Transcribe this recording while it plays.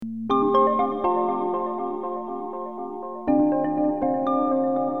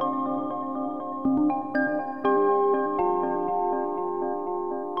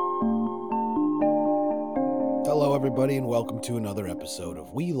and welcome to another episode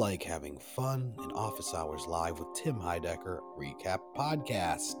of We Like Having Fun in Office Hours Live with Tim Heidecker Recap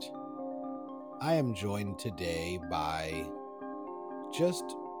Podcast. I am joined today by just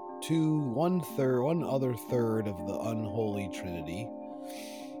one other third of the unholy trinity.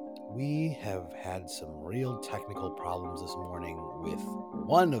 We have had some real technical problems this morning with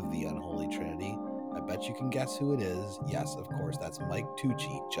one of the unholy trinity. I bet you can guess who it is. Yes, of course, that's Mike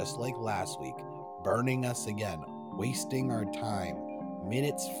Tucci, just like last week, burning us again, wasting our time,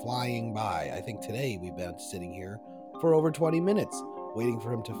 minutes flying by. I think today we've been sitting here for over 20 minutes, waiting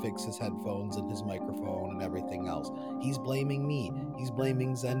for him to fix his headphones and his microphone and everything else. He's blaming me. He's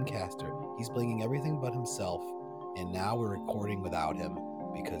blaming Zencastr. He's blaming everything but himself. And now we're recording without him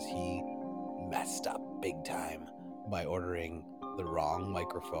because he messed up big time by ordering the wrong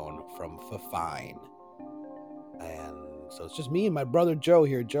microphone from Fifine. And so it's just me and my brother Joe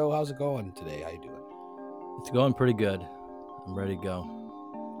here. Joe, how's it going today? How you doing? It's going pretty good. I'm ready to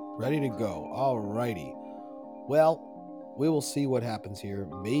go. Ready to go. Alrighty. Well, we will see what happens here.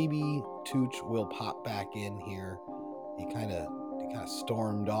 Maybe Tooch will pop back in here. He kind of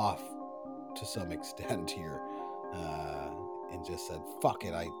stormed off to some extent here, and just said, "Fuck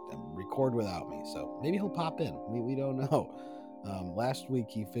it, I record without me." So maybe he'll pop in. We don't know. Last week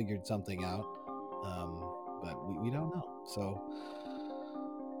he figured something out, but we don't know. So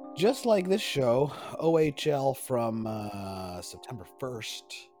just like this show, OHL from September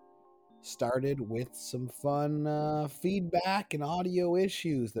 1st started with some fun feedback and audio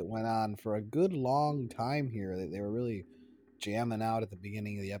issues that went on for a good long time here. They were really jamming out at the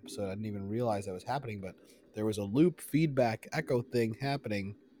beginning of the episode. I didn't even realize that was happening, but there was a loop feedback echo thing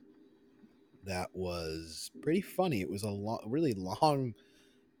happening that was pretty funny. It was a really long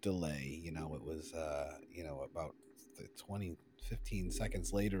delay. It was about 15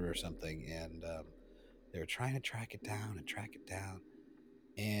 seconds later or something, and they were trying to track it down,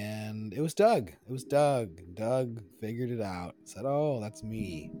 and it was Doug. Doug figured it out, said, "Oh, that's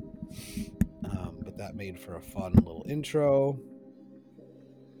me." But that made for a fun little intro,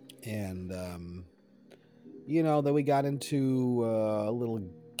 and then we got into a little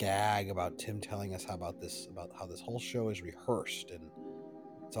gag about Tim telling us about how this whole show is rehearsed and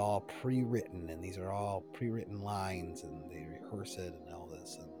it's all pre-written, and these are all pre-written lines, and they rehearse it and all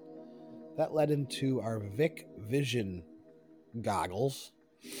this, and that led into our Vic Vision goggles,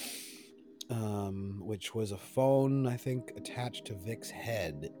 which was a phone, I think, attached to Vic's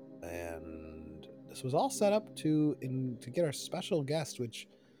head, and this was all set up to get our special guest, which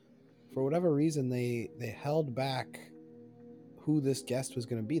for whatever reason they held back who this guest was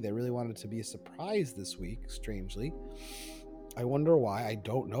going to be. They really wanted it to be a surprise this week, strangely. I wonder why. I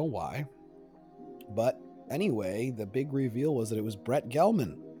don't know why. But anyway, the big reveal was that it was Brett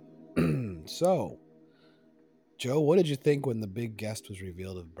Gelman. So, Joe, what did you think when the big guest was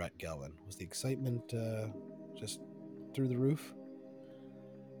revealed of Brett Gelman? Was the excitement just through the roof?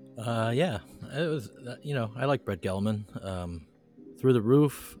 Yeah, it was. I like Brett Gelman. Through the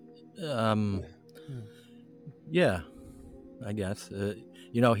roof. Yeah, I guess.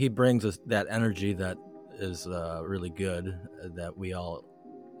 He brings us that energy that is really good, that we all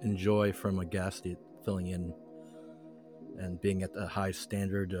enjoy from a guest filling in and being at the high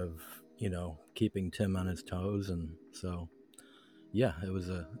standard of keeping Tim on his toes. And so yeah, it was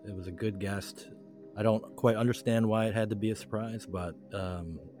a good guest. I don't quite understand why it had to be a surprise, but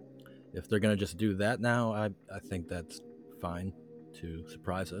if they're gonna just do that now, I think that's fine to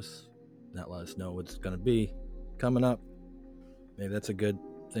surprise us, not let us know what's gonna be coming up. Maybe that's a good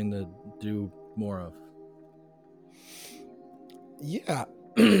thing to do more of. Yeah,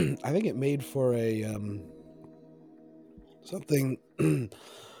 I think it made for a something.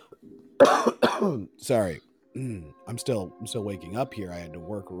 Sorry, I'm still waking up here. I had to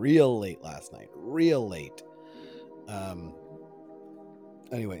work real late last night, real late.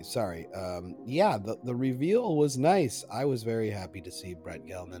 Anyway, sorry. Yeah, the reveal was nice. I was very happy to see Brett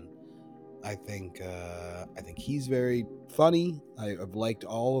Gelman. I think he's very funny. I've liked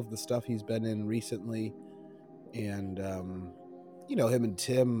all of the stuff he's been in recently, and him and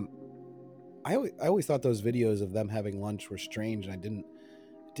Tim. I always thought those videos of them having lunch were strange, and it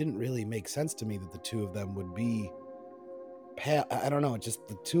didn't really make sense to me that the two of them would be. I don't know. Just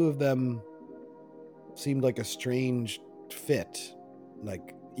the two of them seemed like a strange fit.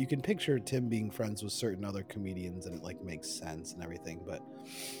 Like, you can picture Tim being friends with certain other comedians, and it makes sense and everything, but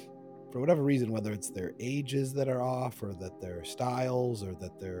for whatever reason, whether it's their ages that are off, or that their styles, or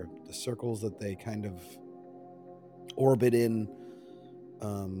that they're the circles that they kind of orbit in,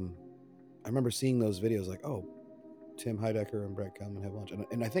 I remember seeing those videos oh, Tim Heidecker and Brett Gelman have lunch,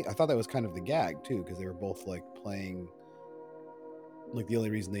 and I thought that was kind of the gag too, because they were both playing like the only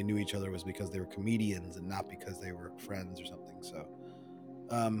reason they knew each other was because they were comedians and not because they were friends or something. So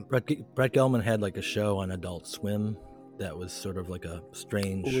Brett Gelman had like a show on Adult Swim that was sort of like a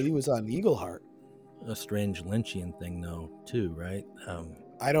strange, well, he was on Eagleheart. a strange Lynchian thing though too, right?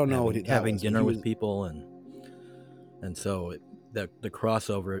 I don't know having dinner with people, and so the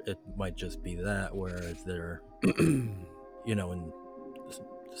crossover, it might just be that where they're you know, in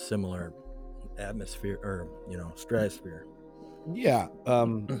similar atmosphere or stratosphere. Yeah.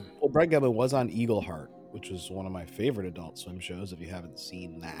 Well, Brett Gelman was on Eagleheart, which was one of my favorite Adult Swim shows. If you haven't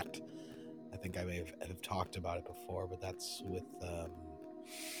seen that, I think I may have talked about it before, but that's with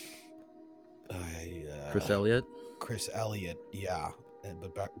Chris Elliott. Chris Elliott, yeah.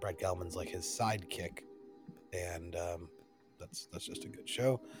 But Brett Gelman's like his sidekick, and that's just a good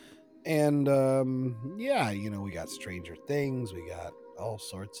show. And yeah, we got Stranger Things, we got all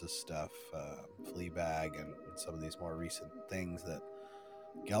sorts of stuff, Fleabag, and some of these more recent things that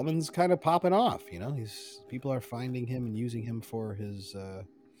Gelman's kind of popping off. People are finding him and using him for his.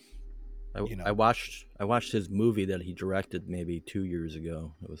 I watched his movie that he directed maybe 2 years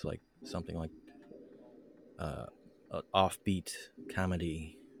ago. It was like something like an offbeat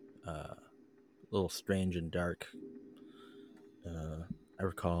comedy, a little strange and dark. I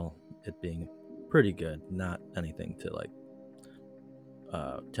recall it being pretty good. Not anything to like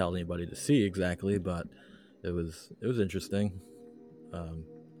tell anybody to see exactly, but it was interesting.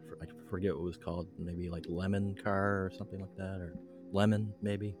 I forget what it was called. Maybe like Lemon Car or something like that, or Lemon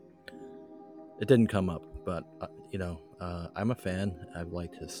maybe. It didn't come up, but I'm a fan. I've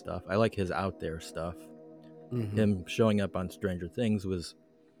liked his stuff. I like his out there stuff. Mm-hmm. Him showing up on Stranger Things was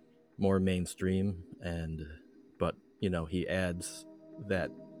more mainstream, but he adds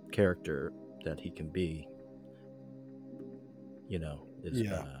that character that he can be. Is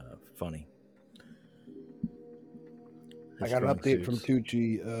funny. I got an update from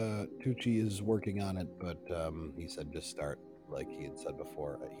Tucci. Tucci is working on it, but he said just start. Like he had said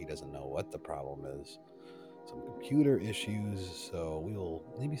before, he doesn't know what the problem is. Some computer issues, so we will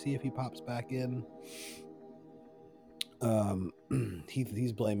maybe see if he pops back in.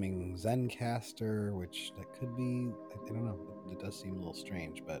 He's blaming Zencastr, which that could be. I don't know. It does seem a little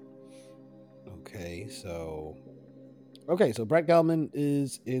strange, but okay. So Brett Gelman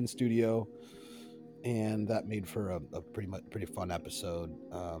is in studio, and that made for a pretty fun episode.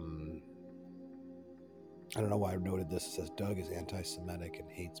 I don't know why I noted this. It says Doug is anti-Semitic and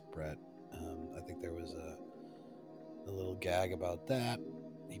hates Brett. I think there was a little gag about that.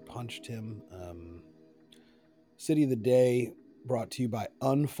 He punched him. City of the Day brought to you by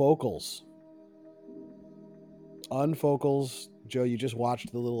Unfocals. Unfocals. Joe, you just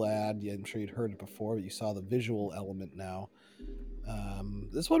watched the little ad. I'm sure you'd heard it before, but you saw the visual element now.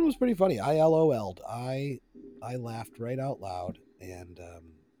 This one was pretty funny. I LOL'd. I laughed right out loud, and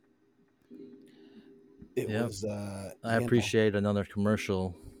it was. I appreciate another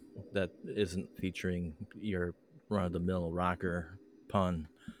commercial that isn't featuring your run-of-the-mill rocker pun.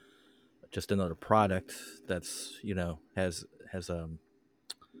 Just another product that's has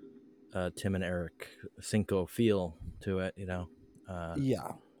Tim and Eric Cinco feel to it.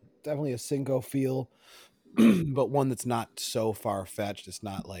 Yeah, definitely a Cinco feel, but one that's not so far-fetched. It's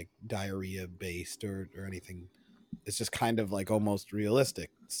not like diarrhea based or anything. It's just kind of like almost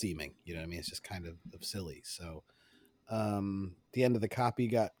realistic seeming. You know what I mean? It's just kind of silly. So the end of the copy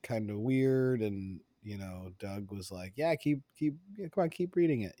got kind of weird, and Doug was like, yeah, come on, keep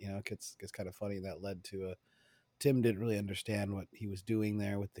reading it. It gets kind of funny. That led to Tim didn't really understand what he was doing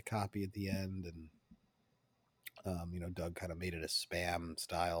there with the copy at the end, and Doug kind of made it a spam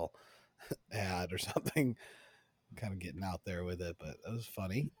style ad or something, kind of getting out there with it, but that was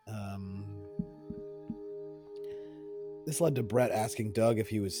funny. This led to Brett asking Doug if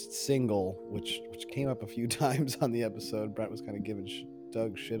he was single, which came up a few times on the episode. Brett was kind of giving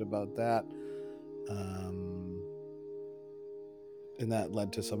Doug shit about that. And that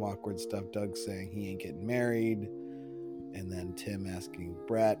led to some awkward stuff. Doug saying he ain't getting married. And then Tim asking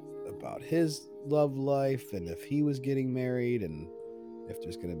Brett about his love life and if he was getting married and if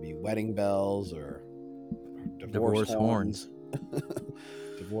there's going to be wedding bells or divorce horns.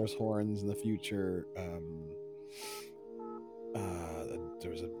 Divorce horns in the future. There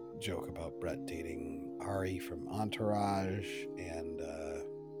was a joke about Brett dating Ari from Entourage, and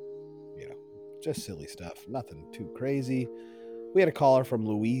just silly stuff. Nothing too crazy. We had a caller from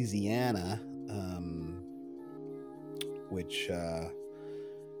Louisiana, which the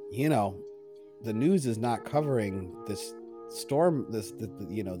news is not covering this storm,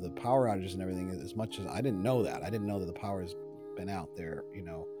 the power outages and everything as much as I didn't know that. I didn't know that the power has been out there,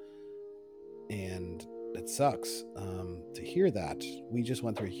 and it sucks to hear that. We just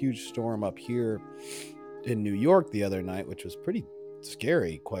went through a huge storm up here in New York the other night, which was pretty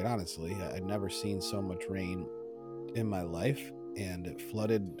scary, quite honestly. I'd never seen so much rain in my life, and it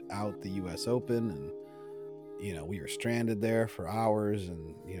flooded out the US Open, and we were stranded there for hours,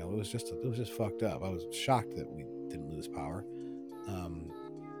 and it was just fucked up. I was shocked that we didn't lose power.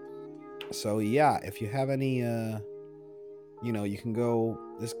 So yeah, if you have any you can go.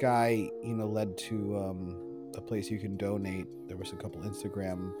 This guy led to a place you can donate. There was a couple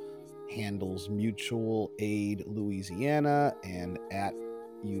Instagram handles: Mutual Aid Louisiana and at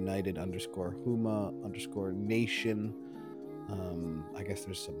United_Huma_Nation. I guess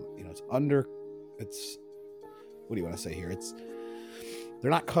there's some, it's what do you want to say here?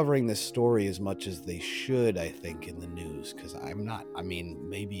 They're not covering this story as much as they should, I think, in the news, because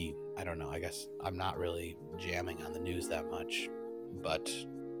maybe, I don't know, I guess I'm not really jamming on the news that much, but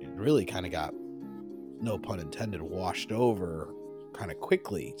it really kind of got, no pun intended, washed over kind of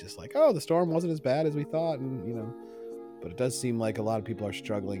quickly, just like, oh, the storm wasn't as bad as we thought, and but it does seem like a lot of people are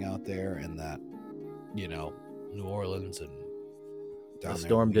struggling out there, and that New Orleans and the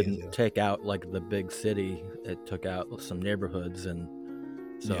storm didn't take out like the big city. It took out some neighborhoods, and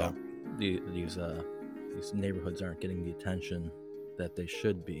so these neighborhoods aren't getting the attention that they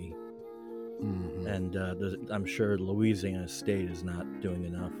should be. Mm-hmm. And I'm sure Louisiana State is not doing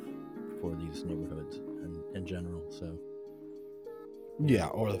enough for these neighborhoods in general. So yeah,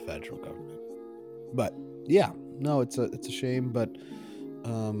 or the federal government. But yeah, no, it's a shame. But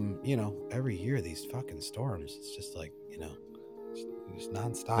every year these fucking storms, it's just like just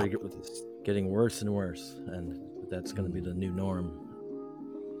nonstop. It's getting worse and worse, and that's going to be the new norm.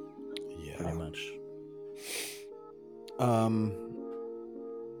 Yeah, pretty much.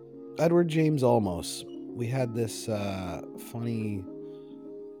 Edward James Olmos. We had this funny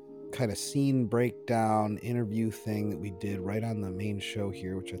kind of scene breakdown interview thing that we did right on the main show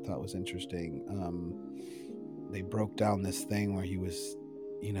here, which I thought was interesting. They broke down this thing where he was,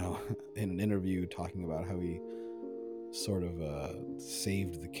 in an interview talking about how he sort of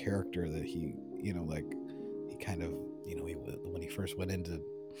saved the character that he, he kind of, when he first went into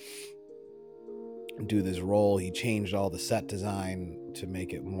do this role, he changed all the set design to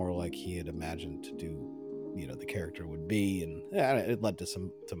make it more like he had imagined to do, the character would be, and it led to some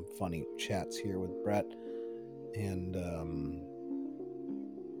funny chats here with Brett, and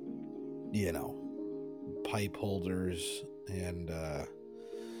pipe holders, and I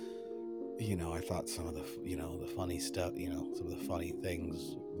thought some of the the funny stuff, some of the funny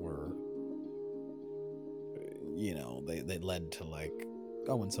things were, they led to like,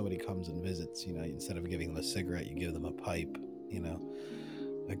 oh, when somebody comes and visits, instead of giving them a cigarette, you give them a pipe,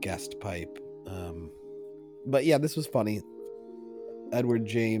 a guest pipe. But yeah, this was funny. Edward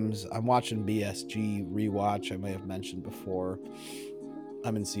James, I'm watching BSG rewatch. I may have mentioned before.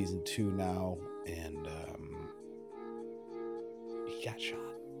 I'm in season 2 now, and he got shot,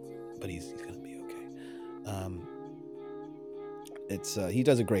 but he's gonna be okay. He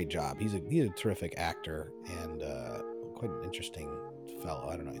does a great job. He's a terrific actor, and quite an interesting fellow.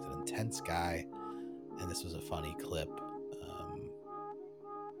 I don't know, he's an intense guy, and this was a funny clip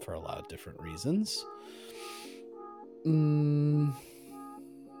for a lot of different reasons. What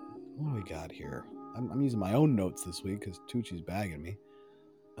do we got here? I'm using my own notes this week because Tucci's bagging me.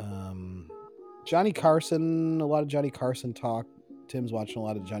 Johnny Carson, a lot of Johnny Carson talk. Tim's watching a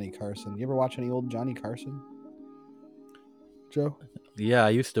lot of Johnny Carson. You ever watch any old Johnny Carson, Joe? Yeah, I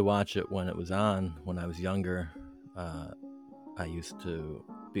used to watch it when it was on when I was younger. I used to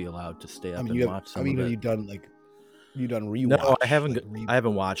be allowed to stay up and watch some of it. Have you done rewatch? No, I haven't. I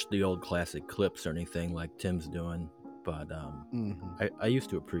haven't watched the old classic clips or anything like Tim's doing. But I used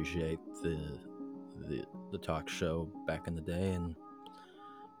to appreciate the talk show back in the day, and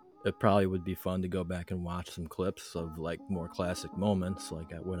it probably would be fun to go back and watch some clips of like more classic moments,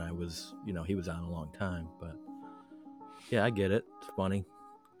 like when I was, he was on a long time. But yeah, I get it. It's funny.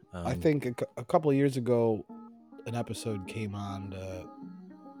 I think a couple of years ago, an episode came on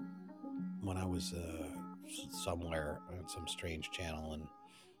when I was somewhere on some strange channel, and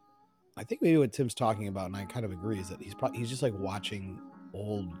I think maybe what Tim's talking about, and I kind of agree, is that he's just like watching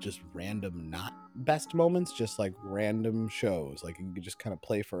old, just random, not best moments, just like random shows, like you could just kind of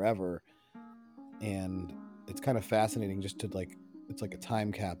play forever, and it's kind of fascinating just to like, it's like a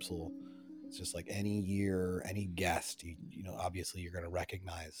time capsule. It's just like any year, any guest, obviously you're going to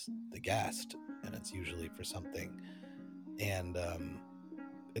recognize the guest, and it's usually for something, and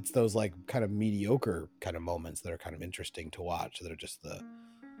it's those like kind of mediocre kind of moments that are kind of interesting to watch, that are just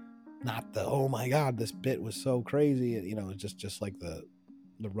not the, oh my God, this bit was so crazy. It's just like the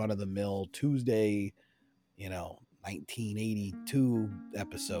run of the mill Tuesday 1982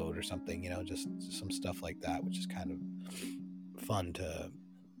 episode or something, just some stuff like that, which is kind of fun to,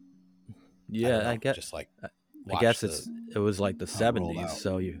 Yeah, I get. just like I guess watch it was like the how it rolled 70s, out.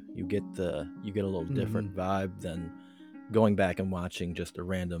 so you get a little different vibe than going back and watching just a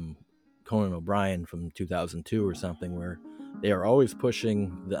random Conan O'Brien from 2002 or something, where they are always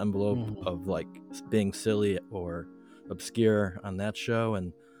pushing the envelope of like being silly or obscure on that show.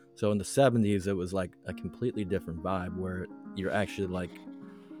 And so in the 70s it was like a completely different vibe, where you're actually like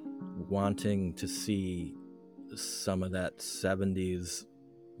wanting to see some of that 70s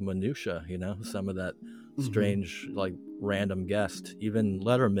minutia, some of that strange like random guest. Even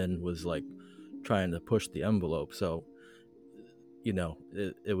Letterman was like trying to push the envelope, so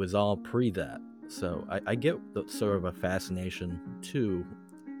it was all pre that. So I get the sort of a fascination too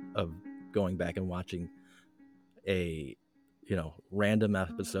of going back and watching a random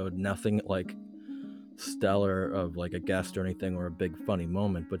episode, nothing like stellar of like a guest or anything or a big funny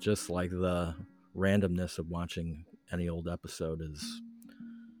moment, but just like the randomness of watching any old episode is,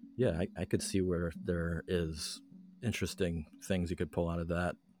 yeah, I could see where there is interesting things you could pull out of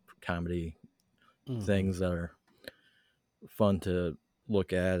that, comedy things that are fun to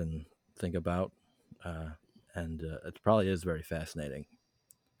look at and think about, and it probably is very fascinating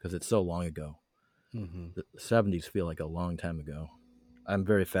because it's so long ago. The 70s feel like a long time ago. I'm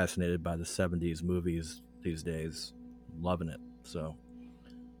very fascinated by the 70s movies these days, loving it. So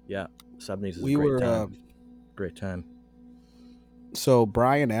yeah, 70s is a great time. Great time. So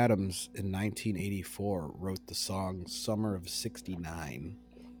Bryan Adams in 1984 wrote the song Summer of 69.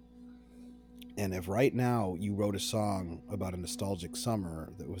 And if right now you wrote a song about a nostalgic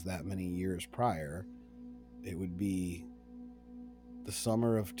summer that was that many years prior, it would be the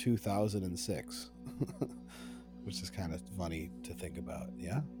summer of 2006, which is kind of funny to think about.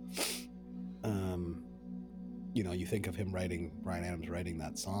 Yeah. You think of him Bryan Adams writing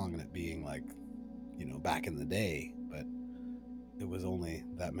that song and it being like, back in the day, but it was only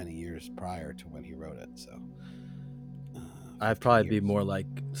that many years prior to when he wrote it. So I'd probably be more like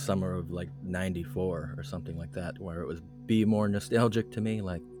summer of like 94 or something like that, where it was be more nostalgic to me.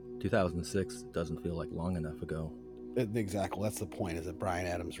 Like 2006 doesn't feel like long enough ago. Exactly. That's the point, is that Bryan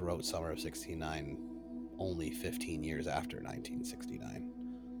Adams wrote Summer of 69 only 15 years after 1969.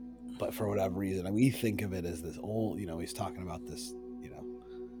 But for whatever reason, we think of it as this old, he's talking about this,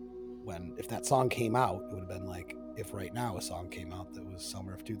 when, if that song came out, it would have been like if right now a song came out that was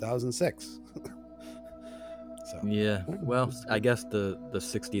summer of 2006. So yeah, well, I guess the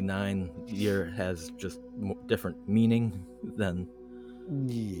 69 year has just different meaning than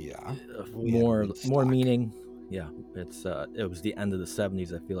more meaning. Yeah, it was the end of the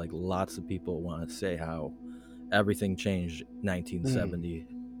 70s. I feel like lots of people want to say how everything changed 1970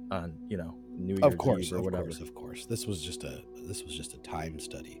 on New Year's Eve or whatever. Of course. This was just a time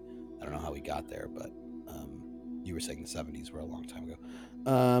study. I don't know how we got there, but you were saying the 70s were a long time ago.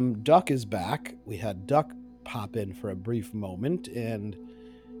 Duck is back. We had Duck pop in for a brief moment, and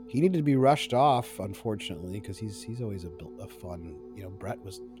he needed to be rushed off, unfortunately, because he's always a fun. Brett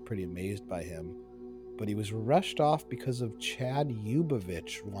was pretty amazed by him, but he was rushed off because of Chad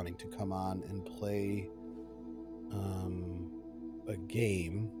Yubovich wanting to come on and play a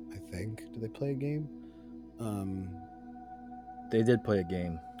game. I think. Did they play a game? They did play a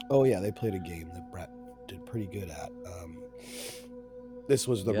game. Oh yeah, they played a game that Brett did pretty good at. This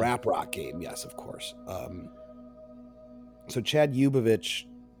was the Rap Rock game, yes, of course. So Chad Yubovich,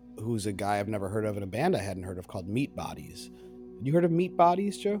 who's a guy I've never heard of in a band I hadn't heard of called Meat Bodies. You heard of Meat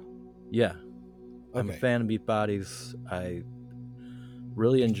Bodies, Joe? Yeah. Okay. I'm a fan of Meat Bodies. I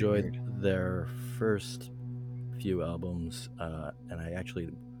really enjoyed their first few albums, and I actually,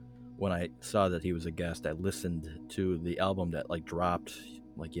 when I saw that he was a guest, I listened to the album that like dropped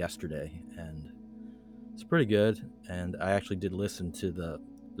like yesterday, and it's pretty good. And I actually did listen to the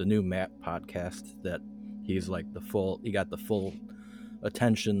new Matt podcast that he's like he got the full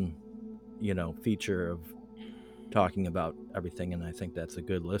attention, feature of talking about everything. And I think that's a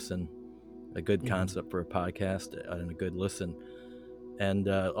good listen, a good concept for a podcast, and a good listen. And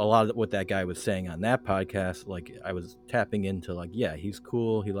a lot of what that guy was saying on that podcast, like I was tapping into like, yeah, he's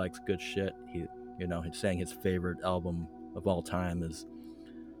cool. He likes good shit. He's saying his favorite album of all time is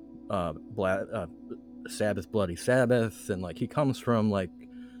Sabbath, Bloody Sabbath. And like, he comes from like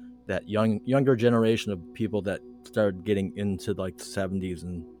that younger generation of people that started getting into like the 70s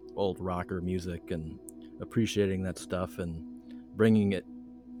and old rocker music and appreciating that stuff and bringing it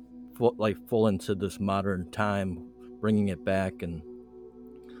full into this modern time, bringing it back. And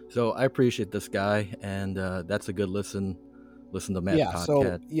so I appreciate this guy, and that's a good listen. listen to Matt's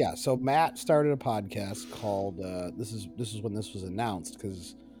podcast. So Matt started a podcast called this is when this was announced,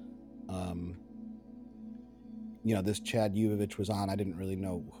 because this Chad Yuvovich was on. I didn't really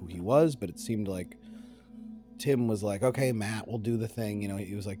know who he was, but it seemed like Tim was like, okay, Matt, we'll do the thing.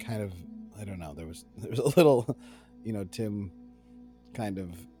 He was like, kind of, I don't know. There was a little, Tim kind of,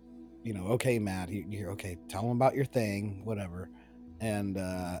 okay, Matt, you're okay. Tell him about your thing, whatever. And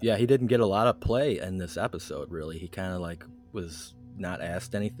he didn't get a lot of play in this episode. Really, he kind of like was not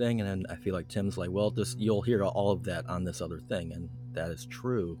asked anything, and then I feel like Tim's like, well, you'll hear all of that on this other thing, and that is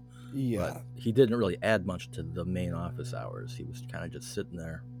true. Yeah, but he didn't really add much to the main office hours. He was kind of just sitting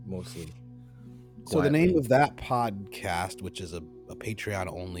there mostly. So the name of that podcast, which is a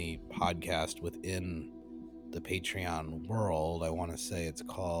Patreon-only podcast within the Patreon world, I want to say it's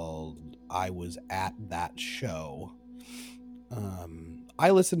called I Was at That Show. I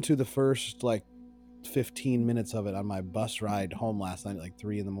listened to the first 15 minutes of it on my bus ride home last night at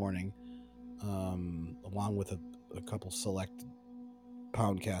 3 a.m, along with a couple select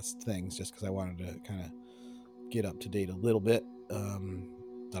Poundcast things, just because I wanted to kind of get up to date a little bit.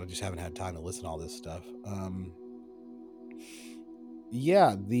 That I just haven't had time to listen to all this stuff.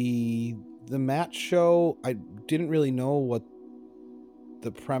 The Matt show, I didn't really know what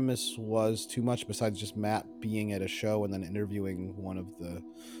the premise was too much, besides just Matt being at a show and then interviewing one of the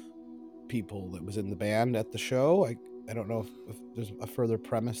people that was in the band at the show. I don't know if there's a further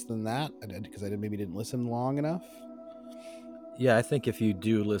premise than that, because I maybe didn't listen long enough. Yeah, I think if you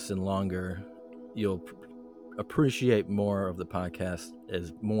do listen longer, you'll appreciate more of the podcast.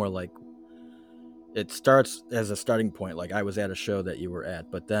 Is more like it starts as a starting point, like I was at a show that you were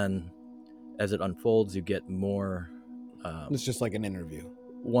at, but then as it unfolds, you get more. It's just like an interview,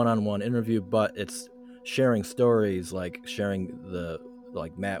 one-on-one interview, but it's sharing stories, like sharing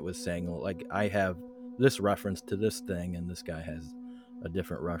like Matt was saying, like I have this reference to this thing, and this guy has a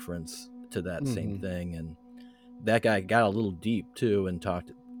different reference to that same thing, and that guy got a little deep too and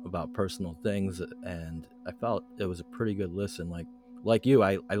talked about personal things, and I felt it was a pretty good listen. Like you,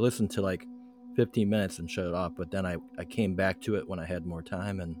 I listened to 15 minutes and shut it off, but then I came back to it when I had more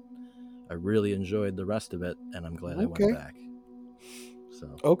time, and I really enjoyed the rest of it, and I'm glad I went back.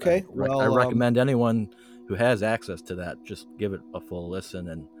 So okay, I recommend anyone who has access to that, just give it a full listen,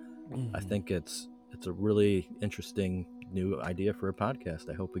 and I think it's a really interesting new idea for a podcast.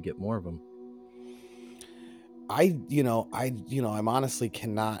 I hope we get more of them. I'm honestly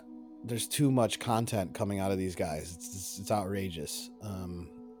cannot. There's too much content coming out of these guys. It's outrageous.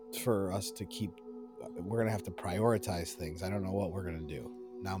 For us to keep, we're gonna have to prioritize things. I don't know what we're gonna do.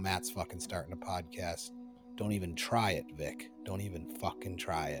 Now Matt's fucking starting a podcast. Don't even try it, Vic. Don't even fucking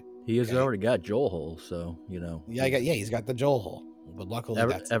try it. He has already got Joel Hole, so Yeah, he's got the Joel Hole. But luckily,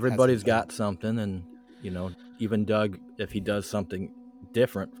 everybody's got something, and even Doug, if he does something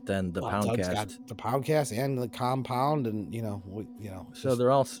different than the Poundcast. Doug's got the Poundcast and the Compound, and So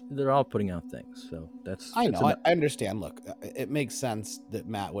they're all putting out things. So that's I know. I understand. Look, it makes sense that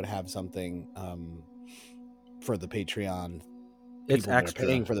Matt would have something for the Patreon. It's extra.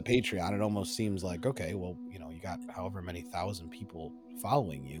 Paying for the Patreon. It almost seems like, okay, well, you got however many thousand people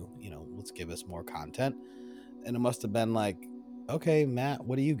following you. Let's give us more content. And it must have been like, okay, Matt,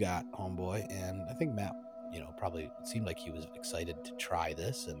 what do you got, homeboy? And I think Matt, probably seemed like he was excited to try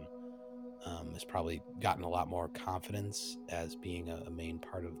this, and has probably gotten a lot more confidence as being a main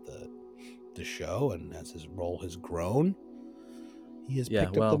part of the show, and as his role has grown, he has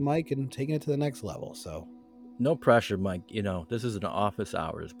picked up the mic and taken it to the next level. So no pressure, Mike. This is an office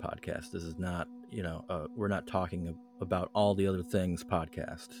hours podcast. This is not, we're not talking about all the other things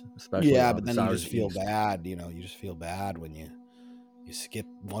podcast, especially but then you just feel bad. You just feel bad when you skip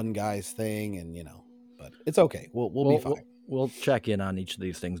one guy's thing, and but it's okay. We'll be fine. We'll check in on each of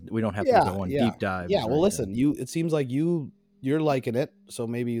these things. We don't have to go on deep dive. Yeah. Well, listen, it seems like you're liking it, so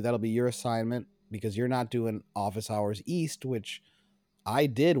maybe that'll be your assignment, because you're not doing Office Hours East, which I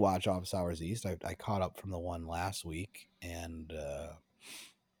did watch Office Hours East. I caught up from the one last week, and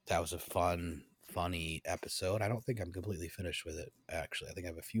that was a funny episode. I don't think I'm completely finished with it, actually. I think I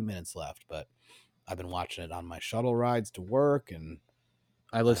have a few minutes left, but I've been watching it on my shuttle rides to work, and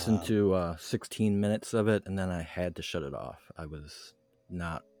I listened to 16 minutes of it, and then I had to shut it off. I was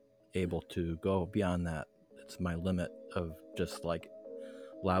not able to go beyond that. It's my limit of just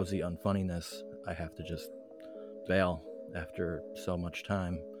lousy unfunniness. I have to just bail after so much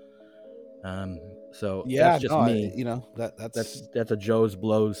time. So that's just me. That's a Joe's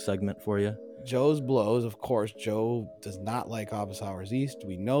Blows segment for you. Joe's Blows, of course. Joe does not like Office Hours East.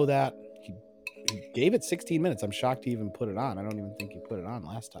 We know that. He gave it 16 minutes. I'm shocked he even put it on. I don't even think he put it on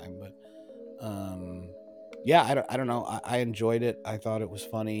last time, but yeah, I don't know. I enjoyed it. I thought it was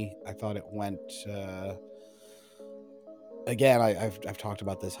funny. I thought it went. Again, I've talked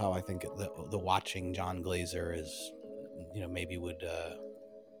about this, how I think the watching John Glazer is, maybe would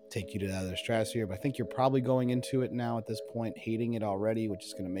take you to the other stratosphere. But I think you're probably going into it now at this point hating it already, which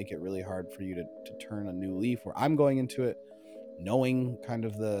is going to make it really hard for you to turn a new leaf. Where I'm going into it knowing kind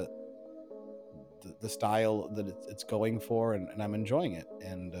of the style that it's going for, and I'm enjoying it.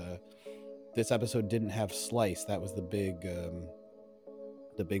 And this episode didn't have Slice. That was the big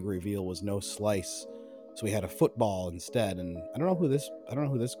reveal, was no Slice. So we had a football instead, and I don't know who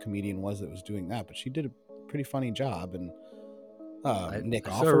this comedian was that was doing that, but she did a pretty funny job. And Nick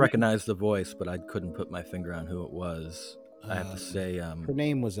I Offerman, sort of recognized the voice, but I couldn't put my finger on who it was. I have to say, her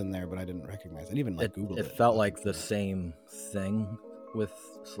name was in there, but I didn't recognize it. I even Googled it. It felt like the same thing with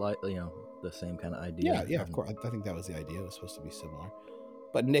slightly, the same kind of idea. Yeah, of course. I think that was the idea. It was supposed to be similar.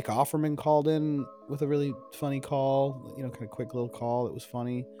 But Nick Offerman called in with a really funny call, kind of quick little call. It was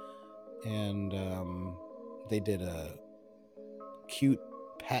funny. And they did a cute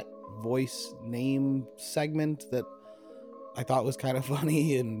pet voice name segment that I thought was kind of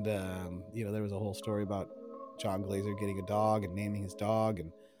funny. And, there was a whole story about John Glazer getting a dog and naming his dog.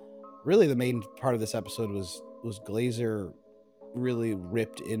 And really the main part of this episode was Glazer really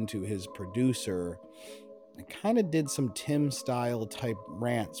ripped into his producer and kind of did some Tim style type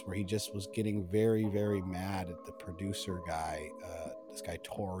rants where he just was getting very, very mad at the producer guy, this guy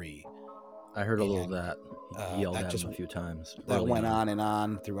Tori. I heard a little of that. He yelled at him a few times. That went on and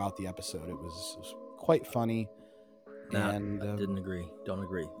on throughout the episode. It was quite funny. And I didn't agree. Don't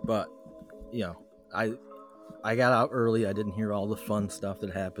agree. But I got out early. I didn't hear all the fun stuff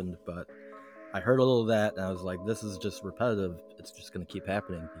that happened, but I heard a little of that, and I was like, this is just repetitive. It's just going to keep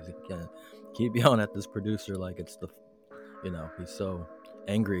happening. He's going to keep yelling at this producer like it's he's so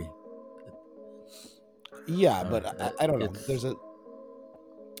angry. Yeah, but I don't know.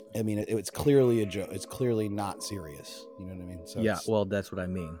 It's clearly a joke. It's clearly not serious. You know what I mean? So yeah, well, that's what I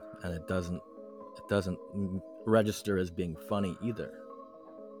mean. And it doesn't register as being funny either.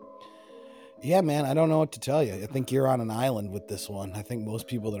 Yeah, man, I don't know what to tell you. I think you're on an island with this one. I think most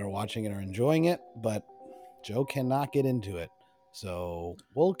people that are watching it are enjoying it, but Joe cannot get into it. So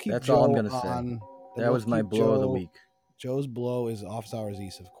we'll keep That's Joe all I'm going to on. Say. That was my blow of the week. Joe's blow is Office Hours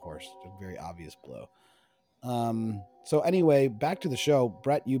East, of course. A very obvious blow. So anyway, back to the show.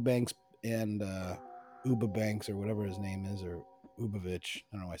 Brett Eubanks and Uba Banks, or whatever his name is, or Ubavich.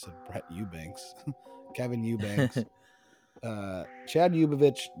 I don't know why I said Brett Eubanks. Kevin Eubanks. Chad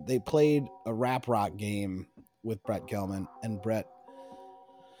Ubavich, they played a rap rock game with Brett Gelman, and Brett,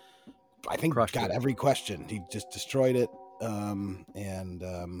 I think, got every question. He just destroyed it. And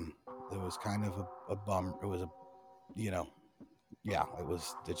it was kind of a bum. It was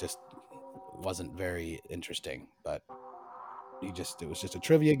it just wasn't very interesting, but it was just a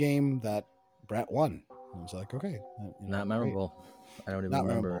trivia game that Brett won. I was like, okay. Not memorable. Great. I don't even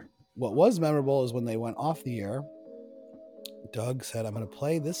remember. Memorable. What was memorable is when they went off the air, Doug said, I'm going to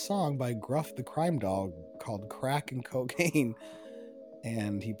play this song by Gruff the Crime Dog called Crack and Cocaine.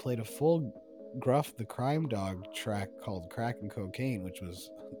 And he played a full Gruff the Crime Dog track called Crack and Cocaine, which was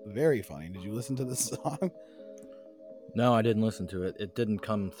very funny. Did you listen to this song? No, I didn't listen to it. It didn't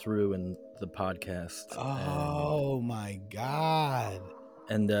come through in the podcast. Oh, my God.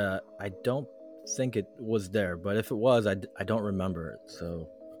 And I don't think it was there, but if it was, I don't remember it. So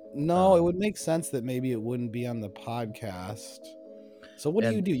no, it would make sense that maybe it wouldn't be on the podcast. So what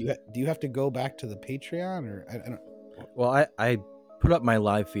do you do? Do you have to go back to the Patreon, or I don't? Well, I put up my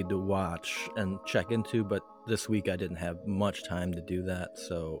live feed to watch and check into, but this week I didn't have much time to do that,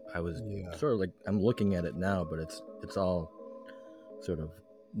 so I was sort of like, I'm looking at it now, but it's all sort of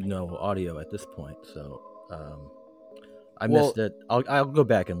no audio at this point. So I missed it. I'll go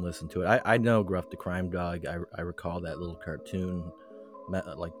back and listen to it. I know Gruff the Crime Dog. I recall that little cartoon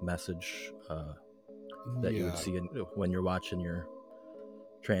message that you would see when you're watching your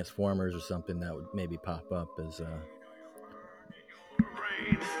Transformers or something, that would maybe pop up as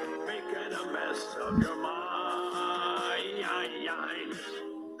making a mess of your mind.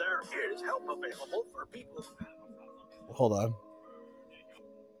 There is help available for people. Hold on.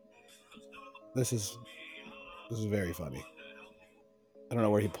 This is very funny. I don't know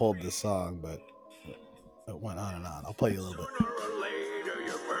where he pulled this song, but it went on and on. I'll play you a little bit. Sooner or later,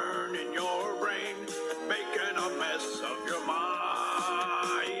 you're burning your brain, making a mess of your mind.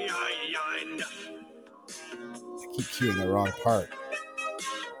 I keep cueing the wrong part.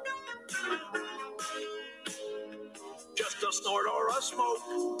 Just a snort or a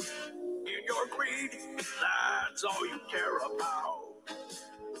smoke in your greed, that's all you care about.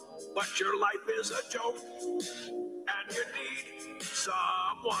 but your life is a joke, and you need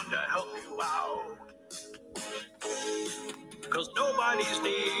someone to help you out. 'Cause nobody's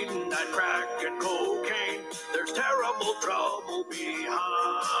needing that crack and cocaine. There's terrible trouble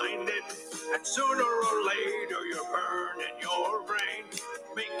behind it. And sooner or later you're burning your brain,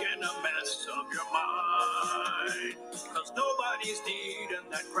 making a mess of your mind. 'Cause nobody's needing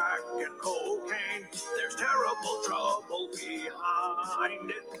that crack and cocaine. There's terrible trouble behind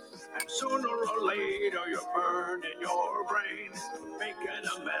it. And sooner or later you're burning your brain, making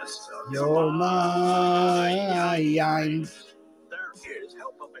a mess of your mind. There is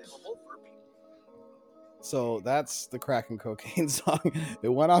help available for people. So that's the crack and cocaine song. It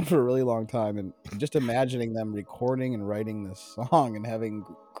went on for a really long time, and just imagining them recording and writing this song and having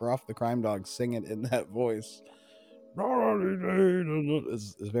Gruff the Crime Dog sing it in that voice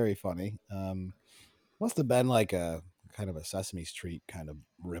is very funny. Must have been like a kind of a Sesame Street kind of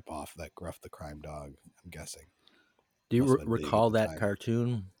rip off, that Gruff the Crime Dog, I'm guessing. Do you Must have been big recall at the that time.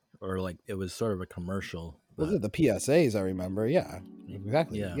 cartoon, or like it was sort of a commercial? Those are the PSAs, I remember. Yeah,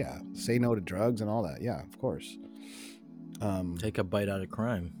 exactly. Yeah. Yeah. Say no to drugs and all that. Yeah, of course. Take a bite out of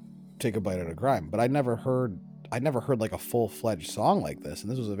crime. Take a bite out of crime. But I never heard like a full-fledged song like this, and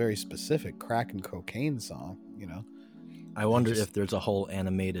this was a very specific crack and cocaine song, you know. I wonder if there's a whole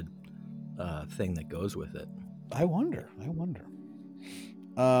animated thing that goes with it. I wonder.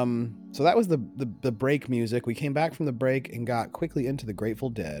 So that was the break music. We came back from the break and got quickly into the Grateful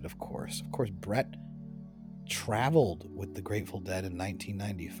Dead, of course. Of course, Brett traveled with the Grateful Dead in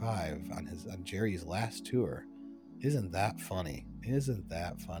 1995 on Jerry's last tour. Isn't that funny?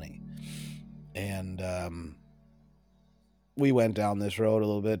 And we went down this road a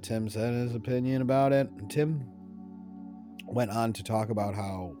little bit. Tim said his opinion about it, and Tim went on to talk about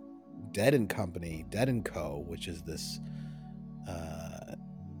how Dead & Company, Dead & Co., which is this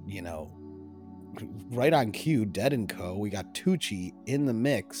right on cue, Dead & Co., we got Tucci in the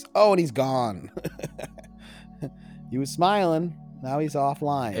mix. Oh, and he's gone. He was smiling, now he's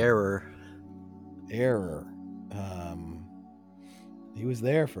offline. Error. He was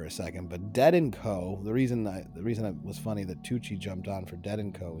there for a second, but Dead & Co., the reason it was funny that Tucci jumped on for Dead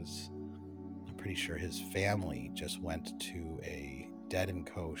 & Co. is I'm pretty sure his family just went to a Dead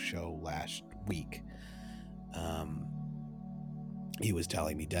 & Co. show last week. He was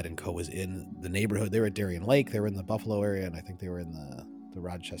telling me Dead & Co. was in the neighborhood. They were at Darien Lake. They were in the Buffalo area, and I think they were in the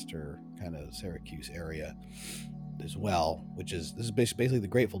Rochester, kind of Syracuse area as well, this is basically the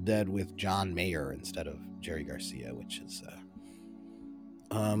Grateful Dead with John Mayer instead of Jerry Garcia, which is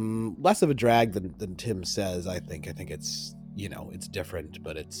less of a drag than Tim says. I think it's, it's different,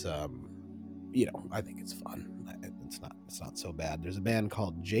 but it's I think it's fun. It's not so bad. There's a band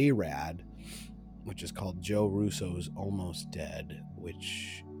called J-Rad, which is called Joe Russo's Almost Dead,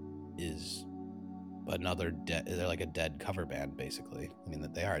 which is another they're like a Dead cover band, basically. I mean,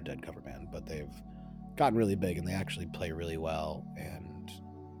 they are a Dead cover band, but they've gotten really big and they actually play really well, and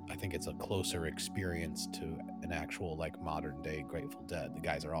I think it's a closer experience to an actual like modern day Grateful Dead. The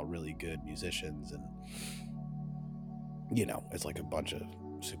guys are all really good musicians, and it's like a bunch of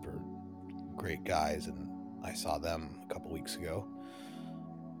super great guys, and I saw them a couple weeks ago.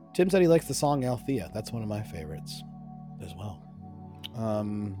 Tim said he likes the song Althea. That's one of my favorites as well.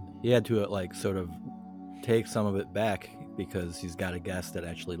 He had to like sort of take some of it back because he's got a guest that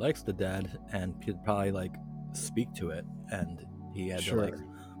actually likes the Dead and could probably like speak to it, and he had to like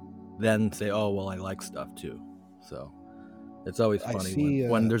then say, oh well, I like stuff too. So it's always funny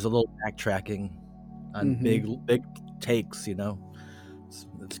when there's a little backtracking on big takes.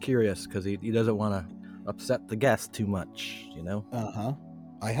 It's curious because he doesn't want to upset the guest too much.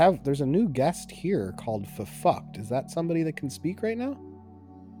 There's a new guest here called Fucked. Is that somebody that can speak right now?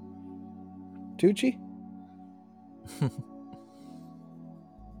 Tucci?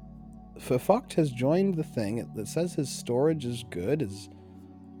 Fucked has joined the thing. It says his storage is good.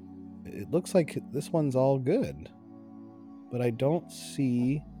 It looks like this one's all good, but I don't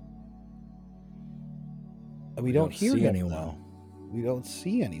see. We don't hear anyone. Though. We don't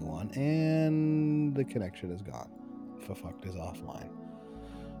see anyone, and the connection is gone. Fucked is offline.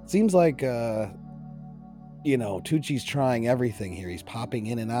 Seems like Tucci's trying everything here. He's popping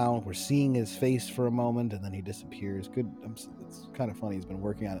in and out. We're seeing his face for a moment, and then he disappears. Good. It's kind of funny. He's been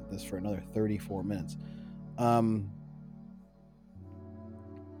working on this for another 34 minutes.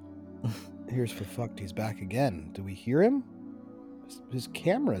 Here's Fucked. He's back again. Do we hear him? His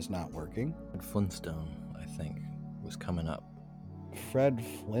camera's not working. Fred Flintstone, I think, was coming up. Fred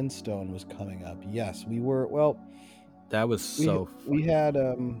Flintstone was coming up. Yes, we were. Well, that was so. We had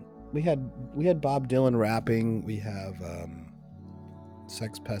Bob Dylan rapping. We have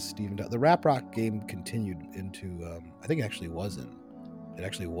Sex Pest Steven. The Rap Rock game continued into. I think it actually was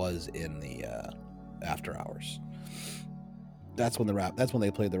in the After Hours. That's when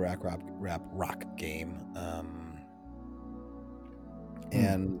they played the Rap Rock game.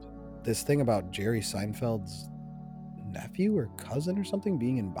 And this thing about Jerry Seinfeld's nephew or cousin or something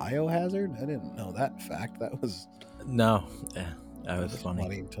being in Biohazard. I didn't know that fact. That was that was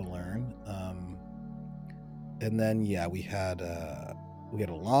funny to learn. And then we had a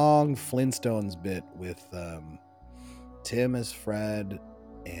long Flintstones bit with Tim as Fred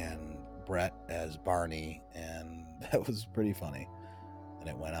and Brett as Barney, and that was pretty funny. And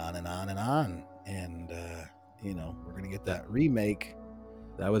it went on and on and on. And we're gonna get that remake.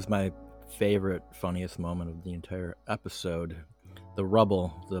 That was my favorite, funniest moment of the entire episode.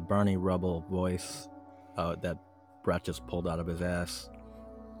 The Barney Rubble voice that Brett just pulled out of his ass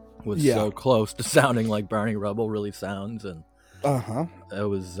was so close to sounding like Barney Rubble really sounds, and it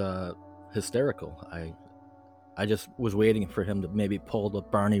was hysterical. I just was waiting for him to maybe pull the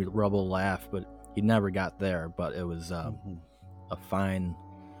Barney Rubble laugh, but he never got there. But it was a fine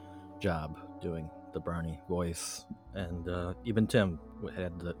job doing the Barney voice, and even Tim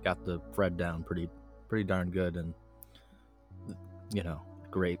got the Fred down pretty darn good, and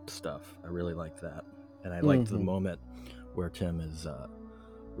great stuff. I really liked that, and I liked the moment where Tim is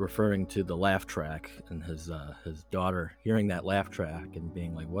referring to the laugh track and his daughter hearing that laugh track and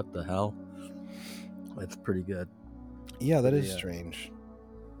being like, "What the hell?" That's pretty good. Yeah, that is strange.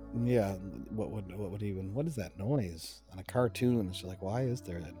 Yeah, what is that noise on a cartoon? It's like, why is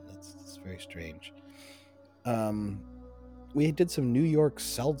there that? It's very strange. We did some New York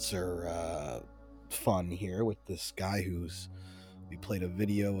Seltzer fun here with this guy we played a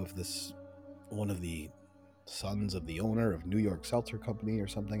video of this, one of the sons of the owner of New York Seltzer Company or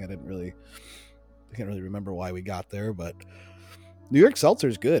something. I can't really remember why we got there, but New York Seltzer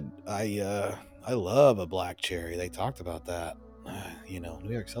is good. I love a black cherry. They talked about that.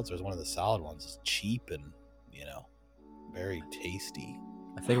 New York Seltzer is one of the solid ones. It's cheap and very tasty.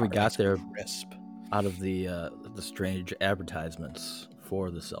 I think we got there crisp out of the strange advertisements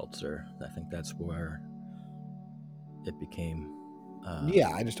for the seltzer. I think that's where it became.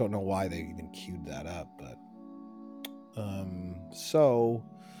 I just don't know why they even queued that up, but so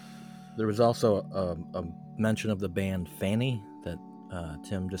there was also a mention of the band Fanny that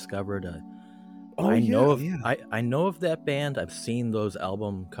Tim discovered. I know of that band. I've seen those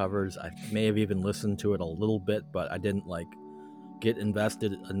album covers. I may have even listened to it a little bit, but I didn't get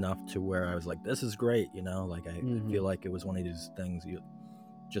invested enough to where I was like, this is great, I feel like it was one of these things you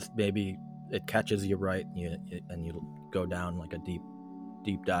just, maybe it catches you right, and you go down like a deep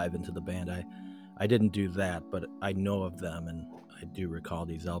dive into the band. I didn't do that, but I know of them, and I do recall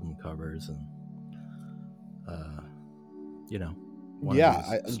these album covers, and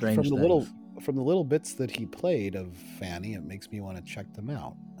strange things. From the little bits that he played of Fanny, it makes me want to check them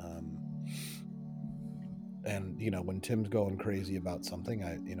out. And when Tim's going crazy about something,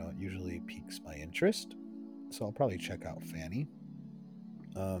 it usually piques my interest, so I'll probably check out Fanny.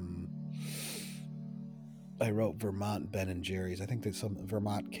 I wrote Vermont Ben and Jerry's. I think that some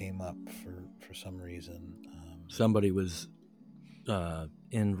Vermont came up for some reason. Somebody was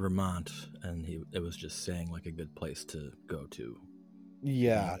in Vermont, and it was just saying like a good place to go to.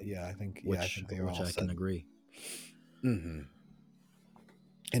 I think which I can agree. Mm-hmm.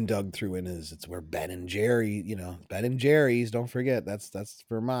 And Doug threw in it's where Ben and Jerry, Ben and Jerry's. Don't forget that's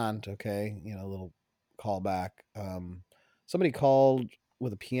Vermont. Okay, a little callback. Somebody called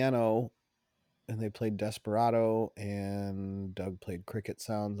with a piano, and they played Desperado, and Doug played cricket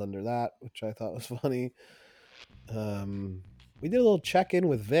sounds under that, which I thought was funny. We did a little check-in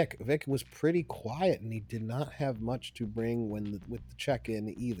with Vic. Vic was pretty quiet, and he did not have much to bring with the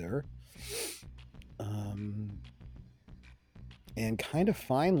check-in either. And kind of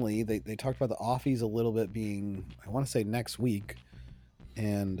finally, they talked about the offies a little bit being, I want to say next week.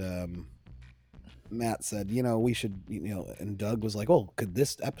 And Matt said, we should, and Doug was like, oh, could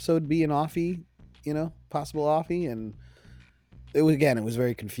this episode be an offie, possible offie? And it was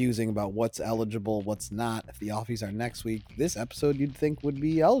very confusing about what's eligible, what's not. If the offies are next week, this episode you'd think would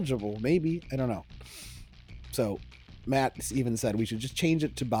be eligible. Maybe. I don't know. So Matt even said we should just change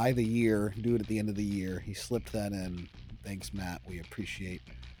it to by the year, do it at the end of the year. He slipped that in. Thanks, Matt. We appreciate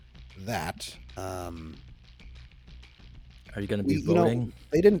that. Are you going to be voting?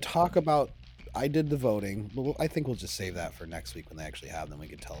 They didn't talk about. I did the voting, but I think we'll just save that for next week when they actually have them. We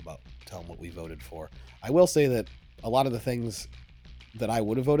can tell them what we voted for. I will say that a lot of the things that I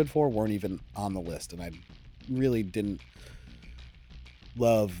would have voted for weren't even on the list, and I really didn't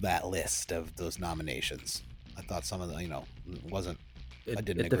love that list of those nominations. I thought some of the, wasn't I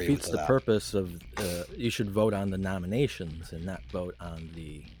didn't it agree with defeats the that. purpose of you should vote on the nominations and not vote on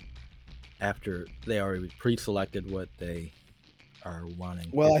the after they already pre-selected what they are wanting.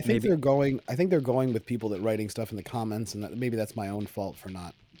 Well, I think Maybe they're going. I think they're going with people that writing stuff in the comments, and maybe that's my own fault for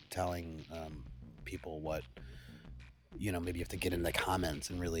not telling people what. Maybe you have to get in the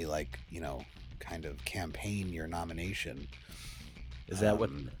comments and really kind of campaign your nomination. is that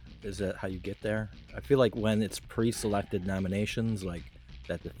how you get there? I feel like when it's pre-selected nominations, like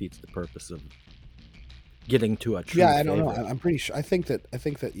that defeats the purpose of getting to a true Yeah, I don't know. favorite. I'm pretty sure. I think that.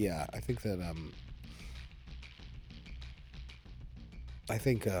 Yeah, I think that. I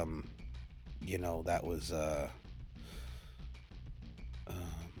think. That was.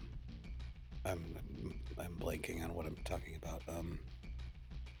 I'm blanking on what I'm talking about.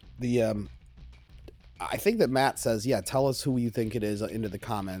 I think that Matt says, yeah, tell us who you think it is into the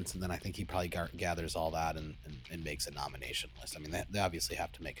comments, and then I think he probably gathers all that and makes a nomination list. I mean, they obviously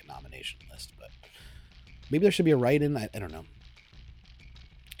have to make a nomination list, but maybe there should be a write-in. I don't know.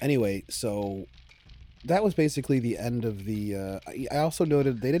 Anyway, so that was basically the end of the. I also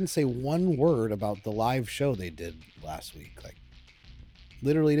noted they didn't say one word about the live show they did last week. Like,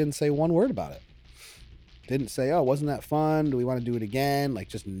 literally didn't say one word about it. Didn't say, oh, wasn't that fun? Do we want to do it again? Like,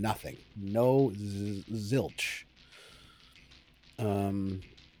 just nothing. No zilch. A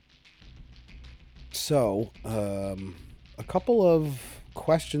couple of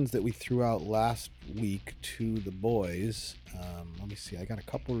questions that we threw out last week to the boys. Let me see. I got a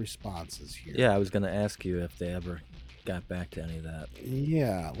couple responses here. Yeah, I was going to ask you if they ever got back to any of that.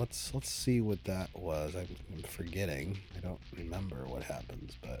 Yeah, let's see what that was. I'm forgetting. I don't remember what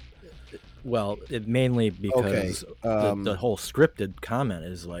happens, but well, it mainly because the whole scripted comment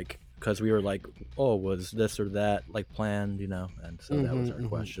is like because we were like, oh, was this or that like planned, and so that was our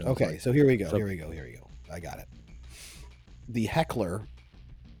question. Okay, so here we go. Here we go. I got it. The heckler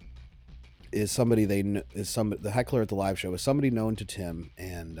is somebody the heckler at the live show is somebody known to Tim,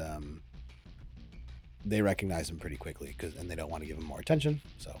 and they recognize him pretty quickly and they don't want to give him more attention,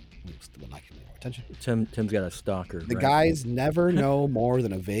 so we'll not give him more attention. Tim's got a stalker. The guys never know more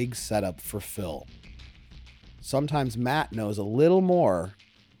than a vague setup for Phil. Sometimes Matt knows a little more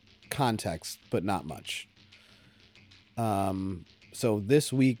context, but not much. So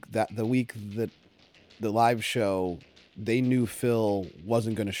this week, the week that the live show, they knew Phil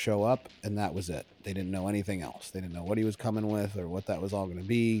wasn't going to show up, and that was it. They didn't know anything else. They didn't know what he was coming with or what that was all going to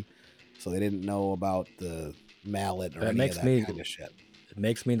be. So they didn't know about the mallet or any of that kind of shit. It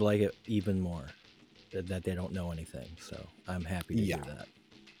makes me like it even more that they don't know anything. So I'm happy to hear that.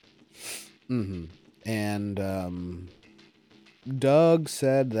 Mm-hmm. And Doug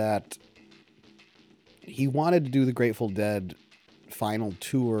said that he wanted to do the Grateful Dead final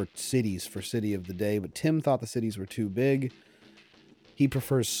tour cities for City of the Day, but Tim thought the cities were too big. He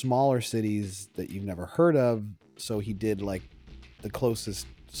prefers smaller cities that you've never heard of, so he did like the closest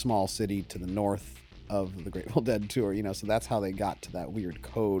small city to the north of the Grateful Dead tour, so that's how they got to that weird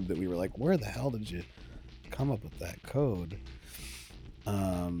code that we were like, where the hell did you come up with that code?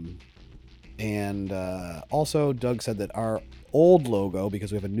 And also Doug said that our old logo,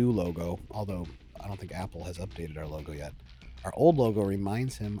 because we have a new logo, although I don't think Apple has updated our logo yet, our old logo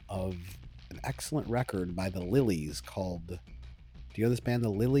reminds him of an excellent record by the Lilies called, do you know this band, the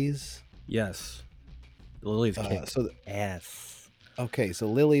Lilies? Yes. The Lilies kick ass. Okay, so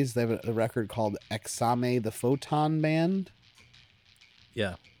Lilies, they have a record called Exame the Photon Band.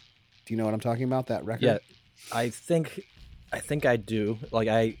 Yeah. Do you know what I'm talking about, that record? Yeah, I think I do.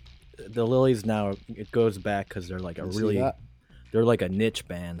 Like the Lilies now, it goes back because they're like they're like a niche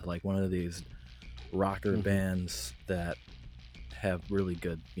band, like one of these rocker bands that have really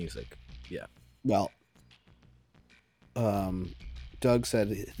good music. Yeah. Well, Doug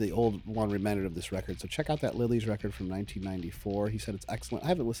said the old one reminded of this record, so check out that Lilies record from 1994. He said it's excellent. I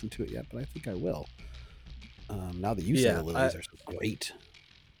haven't listened to it yet, but I think I will. Now that you say the Lilies are so great.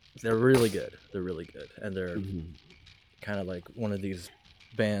 They're really good. And they're kind of like one of these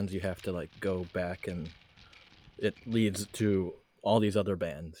bands you have to like go back, and it leads to all these other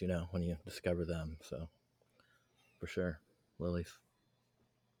bands, when you discover them. So for sure, Lilies.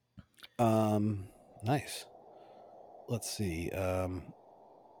 Nice. Let's see. I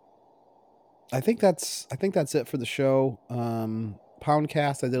think that's it for the show.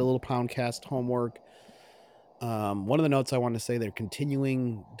 Poundcast. I did a little Poundcast homework. One of the notes I wanted to say,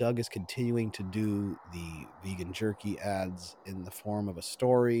 Doug is continuing to do the vegan jerky ads in the form of a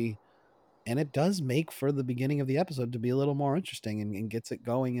story, and it does make for the beginning of the episode to be a little more interesting and gets it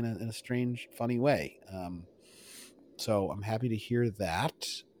going in a strange, funny way. So I'm happy to hear that.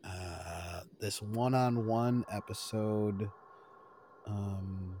 This one-on-one episode,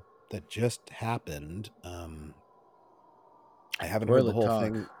 that just happened. I haven't heard the Toilet whole talk.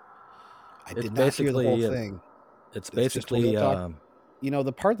 thing. I It's did not hear the whole basically thing. it's It's just basically toilet talk.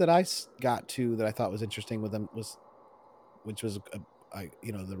 The part that I got to that I thought was interesting with them which was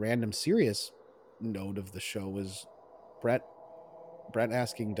the random serious note of the show was Brent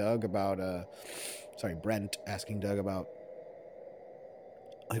asking Doug about Brent asking Doug about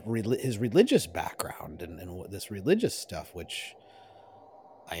his religious background and what this religious stuff, which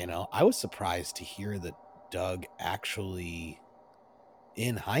I was surprised to hear that Doug actually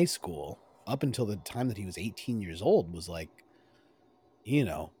in high school up until the time that he was 18 years old was like,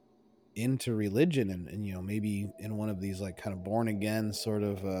 into religion and maybe in one of these like kind of born again sort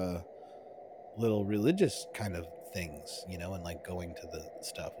of little religious kind of things, and like going to the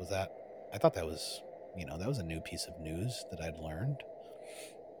stuff. I thought that was, that was a new piece of news that I'd learned.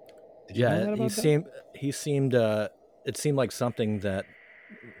 Did you know that about that? He seemed it seemed like something that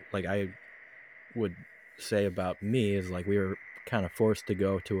like I would say about me is like we were kind of forced to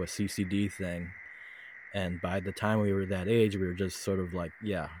go to a CCD thing, and by the time we were that age we were just sort of like,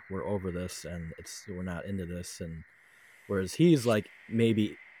 yeah, we're over this and we're not into this. And whereas he's like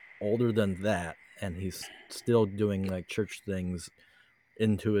maybe older than that and he's still doing like church things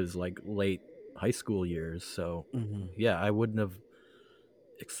into his like late high school years. So yeah, I wouldn't have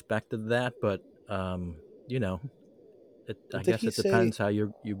expected that, but I guess it depends how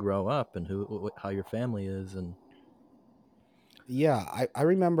you grow up and how your family is. And yeah, I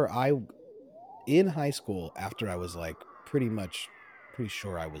remember in high school, after I was like pretty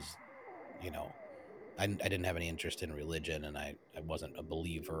sure I was, I didn't have any interest in religion and I wasn't a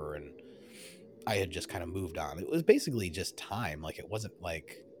believer and I had just kind of moved on. It was basically just time. Like, it wasn't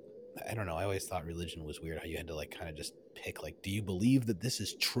like, I don't know. I always thought religion was weird, how you had to like kind of just pick, like, do you believe that this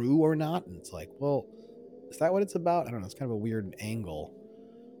is true or not? And it's like, well, is that what it's about? I don't know. It's kind of a weird angle.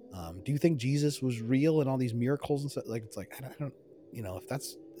 Do you think Jesus was real and all these miracles and stuff? Like, it's like, I don't,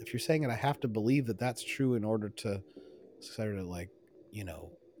 if you're saying it, I have to believe that that's true in order to sort of like,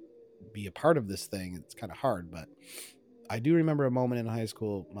 be a part of this thing. It's kind of hard, but I do remember a moment in high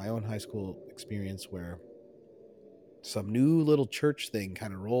school, my own high school experience, where some new little church thing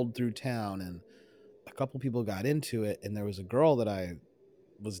kind of rolled through town and a couple people got into it. And there was a girl that I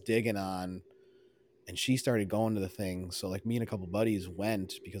was digging on and she started going to the thing. So like me and a couple buddies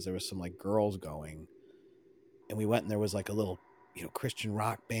went because there was some like girls going, and we went and there was like a little, Christian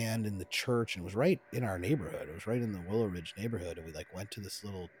rock band in the church, and it was right in our neighborhood. It was right in the Willow Ridge neighborhood. And we like went to this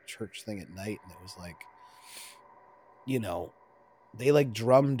little church thing at night, and it was like, they like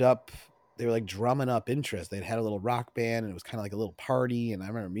they were like drumming up interest. They'd had a little rock band and it was kind of like a little party. And I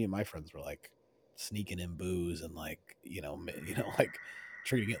remember me and my friends were like sneaking in booze and like, like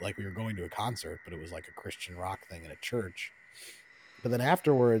treating it like we were going to a concert, but it was like a Christian rock thing in a church. But then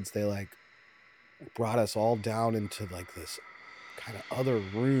afterwards they like brought us all down into like this kind of other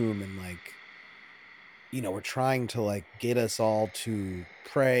room and like, we're trying to like get us all to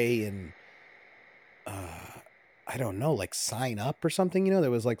pray and I don't know, like sign up or something.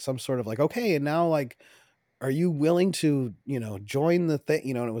 There was like some sort of like, okay, and now like, are you willing to, join the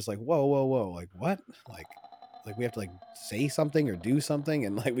thing? And it was like, whoa, like what? Like we have to like say something or do something,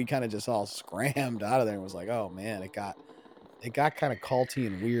 and like we kind of just all scrammed out of there and was like, oh man, it got kind of culty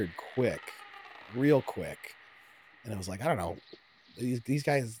and weird real quick. And it was like, I don't know, these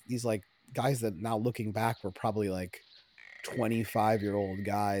guys, these like guys that now looking back were probably like 25-year-old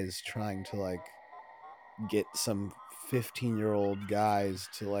guys trying to like get some 15-year-old guys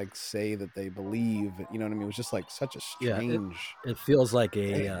to like say that they believe, you know what I mean? It was just like such a strange. It feels like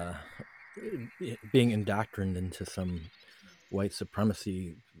being indoctrined into some white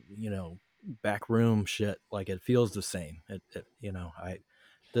supremacy, back room shit. Like it feels the same.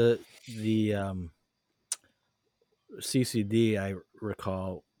 The CCD, I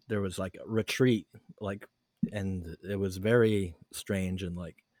recall there was like a retreat, like, and it was very strange and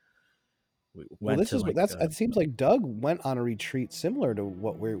like we went it seems like Doug went on a retreat similar to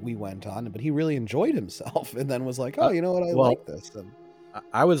what we went on, but he really enjoyed himself and then was like, oh, you know what, I like this. And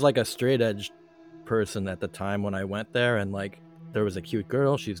I was like a straight edge person at the time when I went there, and like there was a cute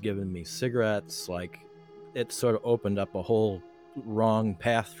girl, she's giving me cigarettes. Like it sort of opened up a whole wrong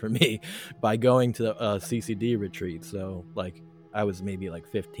path for me by going to a CCD retreat. So like I was maybe like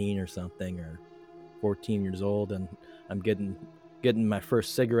 15 or something, or 14 years old, and I'm getting my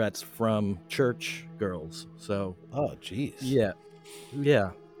first cigarettes from church girls. So oh geez, yeah,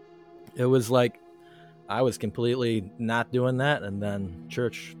 it was like I was completely not doing that, and then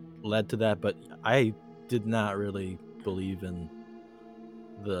church led to that. But I did not really believe in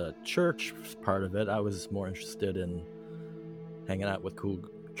the church part of it. I was more interested in hanging out with cool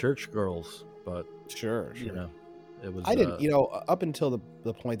church girls, but Sure. you know, it was. I didn't, up until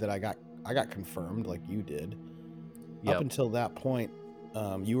the point that I got confirmed, like you did. Yep. Up until that point,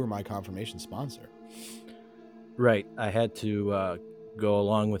 you were my confirmation sponsor. Right. I had to go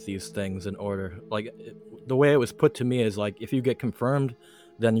along with these things in order. Like, the way it was put to me is like, if you get confirmed,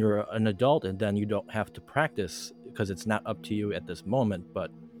 then you're an adult, and then you don't have to practice because it's not up to you at this moment.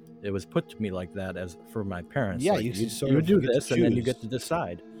 But it was put to me like that as for my parents. Yeah, like, you do get to this, and then you get choose. to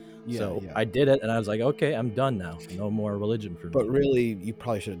decide. Yeah, so yeah. I did it, and I was like, okay, I'm done now. No more religion for me. But really, you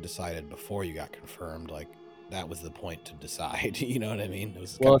probably should have decided before you got confirmed. Like, that was the point to decide. You know what I mean? It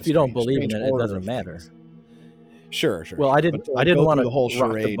was Well, kind of if you don't believe in strange it, it order doesn't of matter. things. Sure. Well, I didn't. But to, I didn't go want through to the whole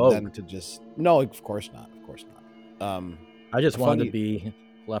rock the charade. boat. Then to just no, of course not. I just wanted funny- to be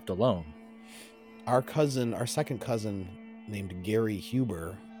left alone. Our second cousin named Gary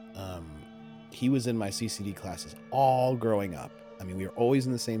Huber, he was in my CCD classes all growing up. I mean, we were always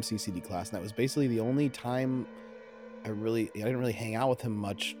in the same CCD class, and that was basically the only time I didn't really hang out with him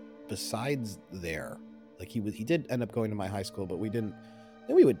much besides there. Like, he did end up going to my high school, but we didn't.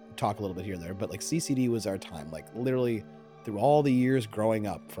 And we would talk a little bit here and there, but like CCD was our time. Like, literally through all the years growing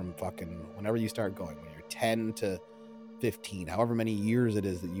up, from fucking whenever you start going, when you're 10 to 15, however many years it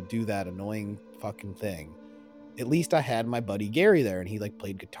is that you do that annoying fucking thing. At least I had my buddy Gary there, and he like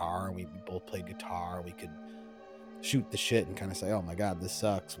played guitar, and we both played guitar. We could shoot the shit and kind of say, oh my God, this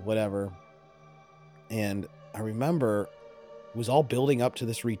sucks, whatever. And I remember it was all building up to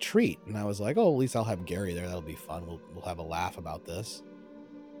this retreat, and I was like, oh, at least I'll have Gary there. That'll be fun. We'll have a laugh about this.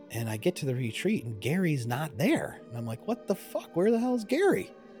 And I get to the retreat, and Gary's not there. And I'm like, what the fuck? Where the hell is Gary?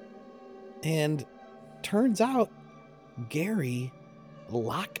 And turns out Gary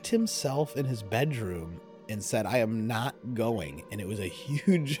locked himself in his bedroom and said, I am not going. And it was a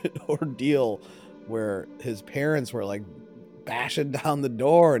huge ordeal where his parents were like bashing down the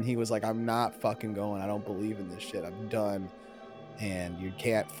door, and he was like, I'm not fucking going. I don't believe in this shit. I'm done. And you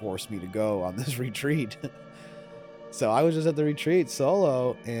can't force me to go on this retreat. So I was just at the retreat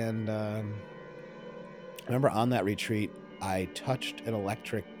solo, and I remember on that retreat, I touched an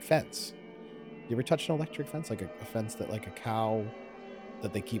electric fence. You ever touched an electric fence? Like a fence that, like a cow,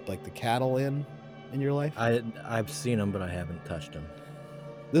 that they keep like the cattle in your life? I've seen them, but I haven't touched them.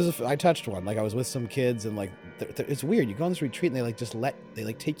 I touched one. Like, I was with some kids, and like it's weird. You go on this retreat, and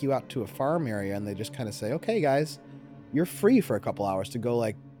they take you out to a farm area, and they just kind of say, okay, guys, you're free for a couple hours to go,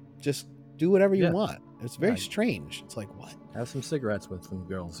 like, just do whatever you want. It's very strange. It's like, what? Have some cigarettes with some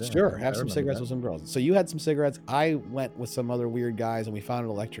girls. Yeah, Sure, have some cigarettes with some girls. So you had some cigarettes. I went with some other weird guys, and we found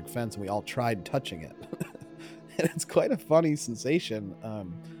an electric fence, and we all tried touching it. And it's quite a funny sensation.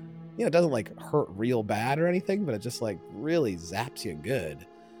 It doesn't like hurt real bad or anything, but it just like really zaps you good.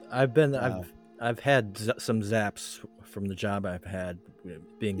 I've had some zaps from the job I've had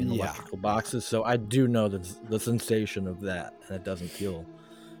being in electrical boxes, so I do know the sensation of that, and it doesn't feel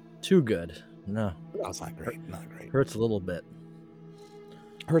too good. No, it's not great. Not great. Hurts a little bit.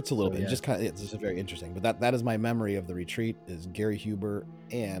 Hurts a little bit. Yeah. Just kind of. It's just very interesting. But that is my memory of the retreat: is Gary Huber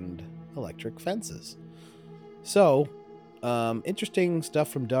and electric fences. So, interesting stuff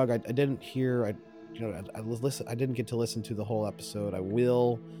from Doug. I didn't hear. I didn't get to listen to the whole episode. I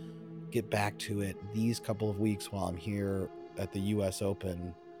will get back to it these couple of weeks while I'm here at the U.S.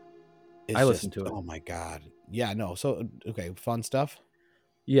 Open. I listened to it. Oh my God! Yeah, no. So okay, fun stuff.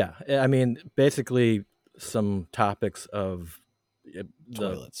 Yeah, I mean, basically some topics of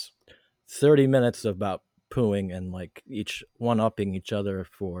toilets. 30 minutes about pooing and like each one-upping each other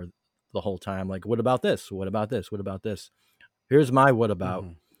for the whole time. Like, what about this? What about this? What about this? Here's my what about.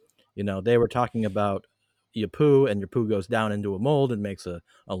 Mm-hmm. They were talking about you poo, and your poo goes down into a mold and makes a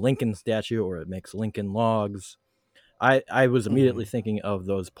Lincoln statue, or it makes Lincoln logs. I was immediately thinking of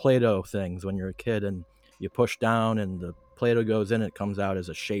those Play-Doh things when you're a kid, and you push down and the Play-Doh goes in, it comes out as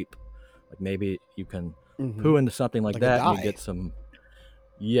a shape. Like, maybe you can poo into something like that, and you get some,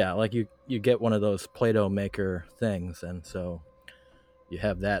 like you get one of those Play-Doh maker things, and so you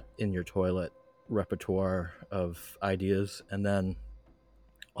have that in your toilet repertoire of ideas. And then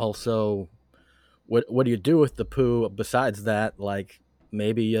also, what do you do with the poo besides that? Like,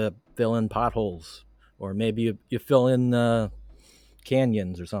 maybe you fill in potholes, or maybe you fill in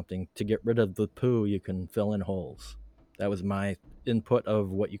canyons or something. To get rid of the poo, you can fill in holes. That was my input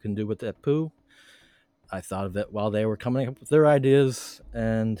of what you can do with that poo. I thought of it while they were coming up with their ideas,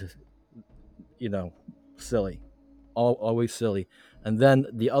 and silly, always silly. And then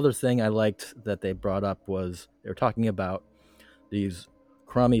the other thing I liked that they brought up was they were talking about these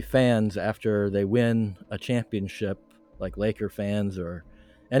crummy fans after they win a championship, like Laker fans or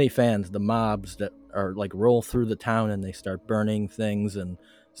any fans, the mobs that are like roll through the town and they start burning things and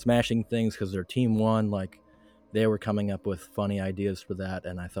smashing things because their team won. Like they were coming up with funny ideas for that,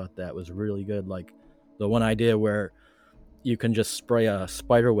 and I thought that was really good. Like the one idea where you can just spray a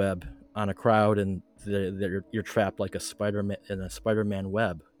spider web on a crowd and you're trapped like a Spider-Man in a Spider-Man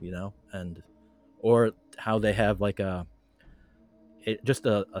web, and or how they have like just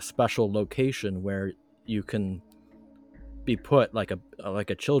a special location where you can be put like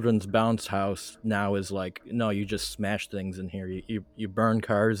a children's bounce house now is like, no, you just smash things in here, you burn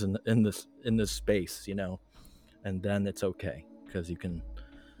cars in this space, and then it's okay because you can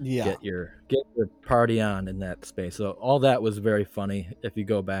get your party on in that space. So all that was very funny. If you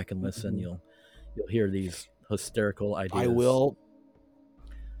go back and listen, you'll hear these hysterical ideas.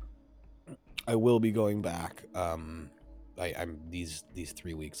 I will be going back. I'm these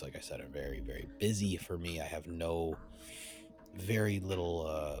 3 weeks, like I said, are very, very busy for me. I have very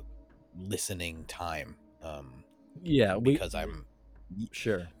little listening time. Because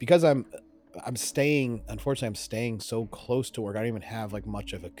I'm staying, unfortunately, I'm staying so close to work. I don't even have like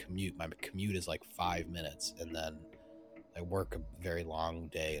much of a commute. My commute is like 5 minutes, and then I work a very long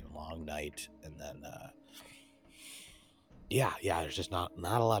day and long night, and then there's just not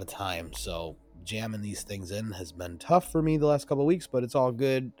a lot of time. So jamming these things in has been tough for me the last couple of weeks, but it's all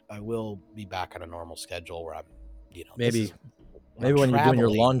good. I will be back on a normal schedule where I'm, maybe when you're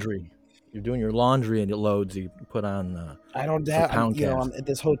doing your laundry and it loads, you put on I don't have, I'm at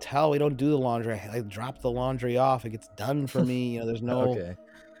this hotel, we don't do the laundry. I drop the laundry off, it gets done for me. There's no okay.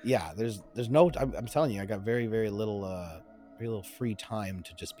 There's no, I'm telling you, I got very, very little free time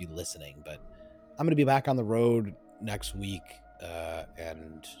to just be listening. But I'm going to be back on the road next week,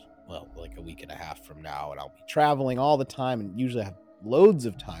 and like a week and a half from now, and I'll be traveling all the time, and usually I have loads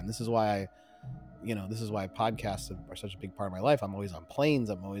of time. This is why podcasts are such a big part of my life. I'm always on planes,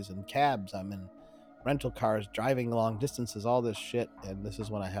 I'm always in cabs, I'm in rental cars, driving long distances, all this shit, and this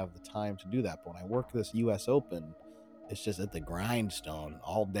is when I have the time to do that. But when I work this US Open, it's just at the grindstone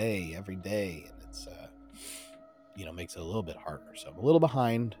all day, every day, and it's makes it a little bit harder. So I'm a little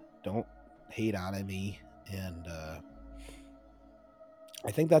behind. Don't hate on me. And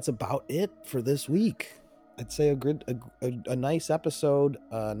I think that's about it for this week. I'd say a nice episode,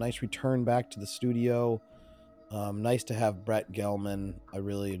 nice return back to the studio. Nice to have Brett Gelman. I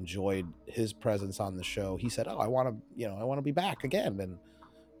really enjoyed his presence on the show. He said, I want to be back again. And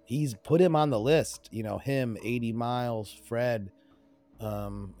he's put him on the list, him, 80 Miles, Fred. I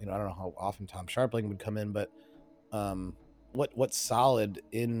don't know how often Tom Sharpling would come in, but what solid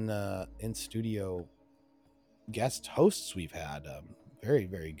in studio guest hosts we've had. Very,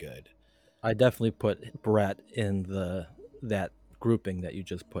 very good. I definitely put Brett in that grouping that you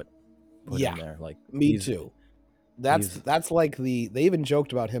just put in there. Like me too. That's like they even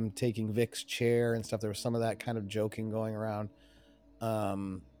joked about him taking Vic's chair and stuff. There was some of that kind of joking going around.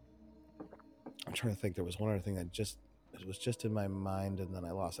 I'm trying to think. There was one other thing that was just in my mind, and then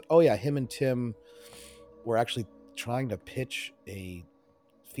I lost it. Oh yeah, him and Tim were actually trying to pitch a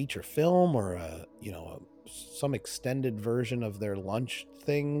feature film or some extended version of their lunch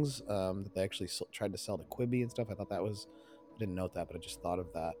things that they actually tried to sell to Quibi and stuff. I didn't note that, but I just thought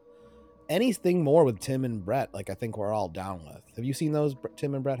of that. Anything more with Tim and Brett, like I think we're all down with. Have you seen those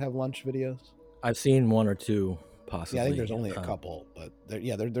Tim and Brett have lunch videos? I've seen one or two, possibly. Yeah, I think there's only a couple, but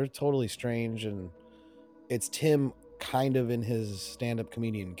they're totally strange, and it's Tim kind of in his stand-up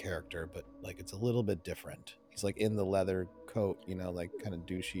comedian character, but like it's a little bit different. He's like in the leather coat, like kind of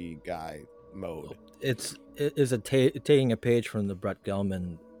douchey guy mode. It is taking a page from the Brett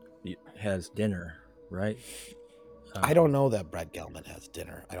Gelman Has Dinner, right? I don't know that Brett Gelman Has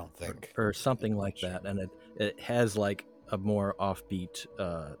Dinner. I don't think, or something like that, and it has like a more offbeat,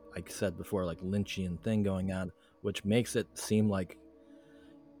 like I said before, like Lynchian thing going on, which makes it seem like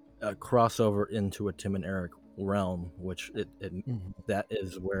a crossover into a Tim and Eric realm, which that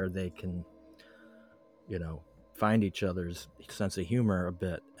is where they can, find each other's sense of humor a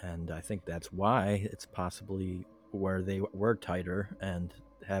bit, and I think that's why it's possibly where they were tighter and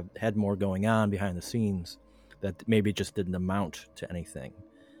have had more going on behind the scenes that maybe just didn't amount to anything,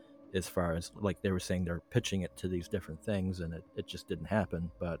 as far as like they were saying they're pitching it to these different things and it just didn't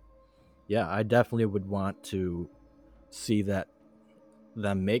happen. But yeah, I definitely would want to see that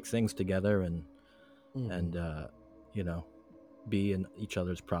them make things together and be in each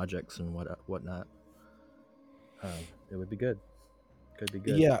other's projects and whatnot. It would be good. Could be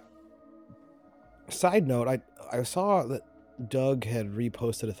good. Yeah. Side note, I saw that Doug had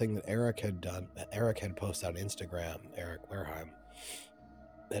reposted a thing that Eric had done. Eric had posted on Instagram. Eric Wareheim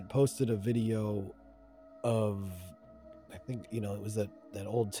had posted a video of, I think, it was that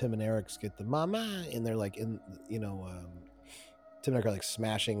old Tim and Eric skit, the mama, and they're like in, Tim and Eric are like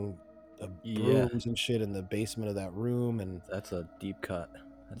smashing brooms and shit in the basement of that room, and that's a deep cut.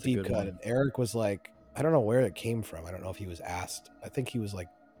 That's deep a good cut. one. And Eric was like, I don't know where it came from. I don't know if he was asked. I think he was like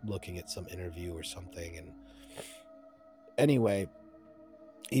looking at some interview or something. And anyway,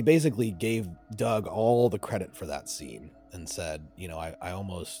 he basically gave Doug all the credit for that scene and said,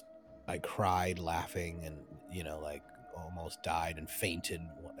 I cried laughing and, like almost died and fainted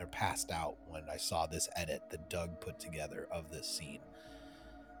or passed out when I saw this edit that Doug put together of this scene.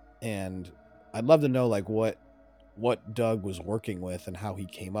 And I'd love to know like what Doug was working with and how he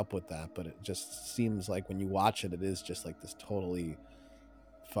came up with that, but it just seems like when you watch it, it is just like this totally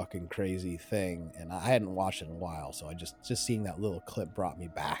fucking crazy thing. And I hadn't watched it in a while, so I just seeing that little clip brought me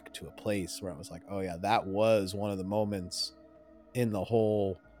back to a place where I was like, oh yeah, that was one of the moments in the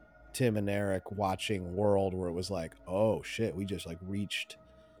whole Tim and Eric watching world where it was like, oh shit, we just like reached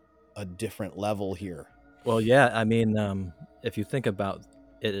a different level here. Well, yeah, I mean, if you think about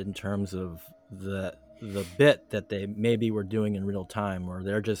it in terms of the bit that they maybe were doing in real time, where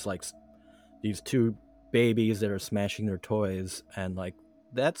they're just like these two babies that are smashing their toys, and like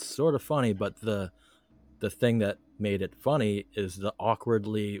that's sort of funny, but the thing that made it funny is the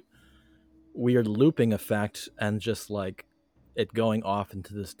awkwardly weird looping effect, and just like it going off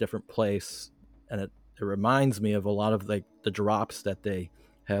into this different place. And it reminds me of a lot of like the drops that they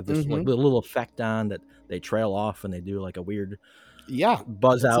have this like little effect on, that they trail off and they do like a weird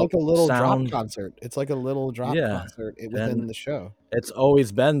buzz out. It's like a little sound. drop concert. It's like a little drop concert within the show. It's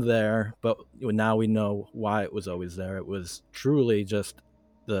always been there, but now we know why it was always there. It was truly just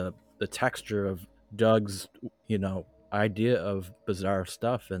the texture of Doug's, idea of bizarre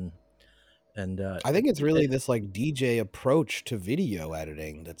stuff. And I think it's really this like DJ approach to video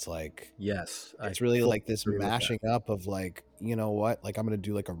editing that's like, yes, it's really like this mashing up of like, you know what, like I'm gonna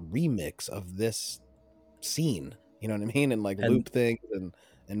do like a remix of this scene, you know what I mean, and like loop things and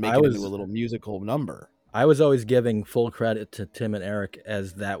make it into a little musical number. I was always giving full credit to Tim and Eric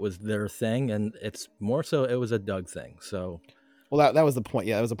as that was their thing, and it's more so it was a Doug thing. So, well, that was the point.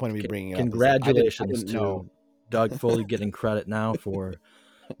 Yeah, that was the point of me bringing it up. Congratulations to Doug Foley getting credit now for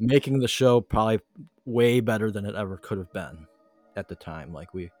making the show probably way better than it ever could have been at the time.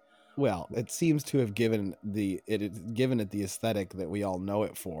 Well, it seems to have given it the aesthetic that we all know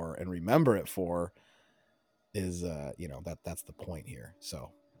it for and remember it for. Is that's the point here.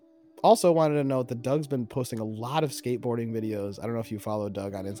 So, also wanted to note that Doug's been posting a lot of skateboarding videos. I don't know if you follow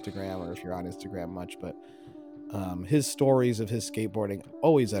Doug on Instagram or if you're on Instagram much, but his stories of his skateboarding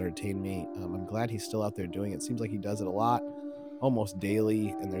always entertain me. I'm glad he's still out there doing it. Seems like he does it a lot, almost daily,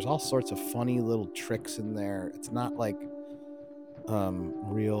 and there's all sorts of funny little tricks in there. It's not like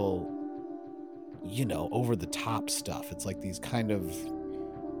real, over the top stuff. It's like these kind of,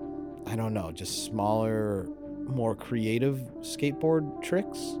 I don't know, just smaller, more creative skateboard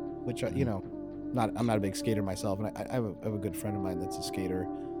tricks, which I'm not a big skater myself, and I have a good friend of mine that's a skater,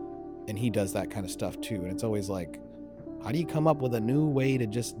 and he does that kind of stuff too. And it's always like, how do you come up with a new way to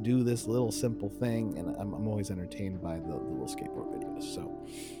just do this little simple thing? And I'm always entertained by the little skateboard videos. So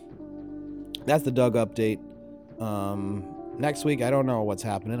that's the Doug update. Next week, I don't know what's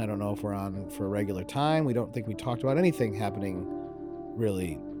happening. I don't know if we're on for a regular time. We don't think we talked about anything happening,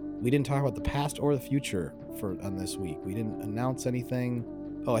 really. We didn't talk about the past or the future on this week. We didn't announce anything.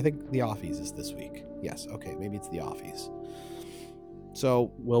 Oh, I think The Offies is this week. Yes, okay, maybe it's The Offies.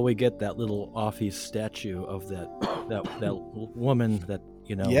 So, will we get that little Offies statue of that woman that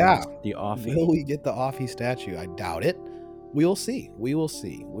the Offies? Will we get the Offies statue? I doubt it. We will see. We will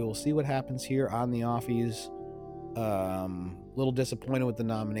see what happens here on The Offies. Little disappointed with the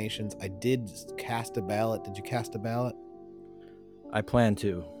nominations. I did cast a ballot. Did you cast a ballot? I plan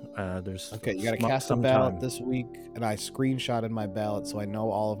to. Okay, you got to cast a ballot this week, and I screenshotted my ballot so I know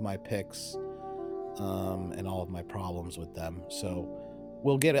all of my picks, and all of my problems with them. So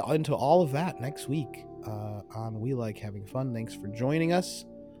we'll get into all of that next week on We Like Having Fun. Thanks for joining us.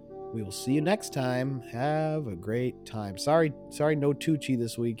 We will see you next time. Have a great time. Sorry, no Tucci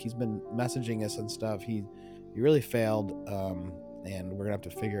this week. He's been messaging us and stuff. He really failed, and we're gonna have to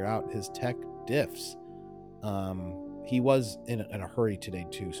figure out his tech diffs. He was in a hurry today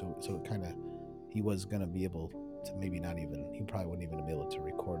too, so it kind of, he was gonna be able to he probably wouldn't even be able to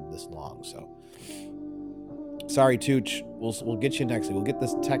record this long. So sorry, Tooch. We'll get you next week. We'll get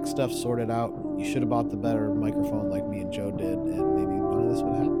this tech stuff sorted out. You should have bought the better microphone like me and Joe did, and maybe none of this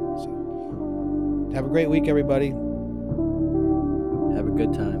would happen. So have a great week, everybody. Have a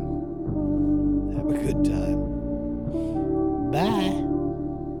good time. Have a good time. Bye.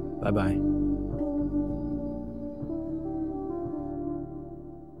 Bye-bye.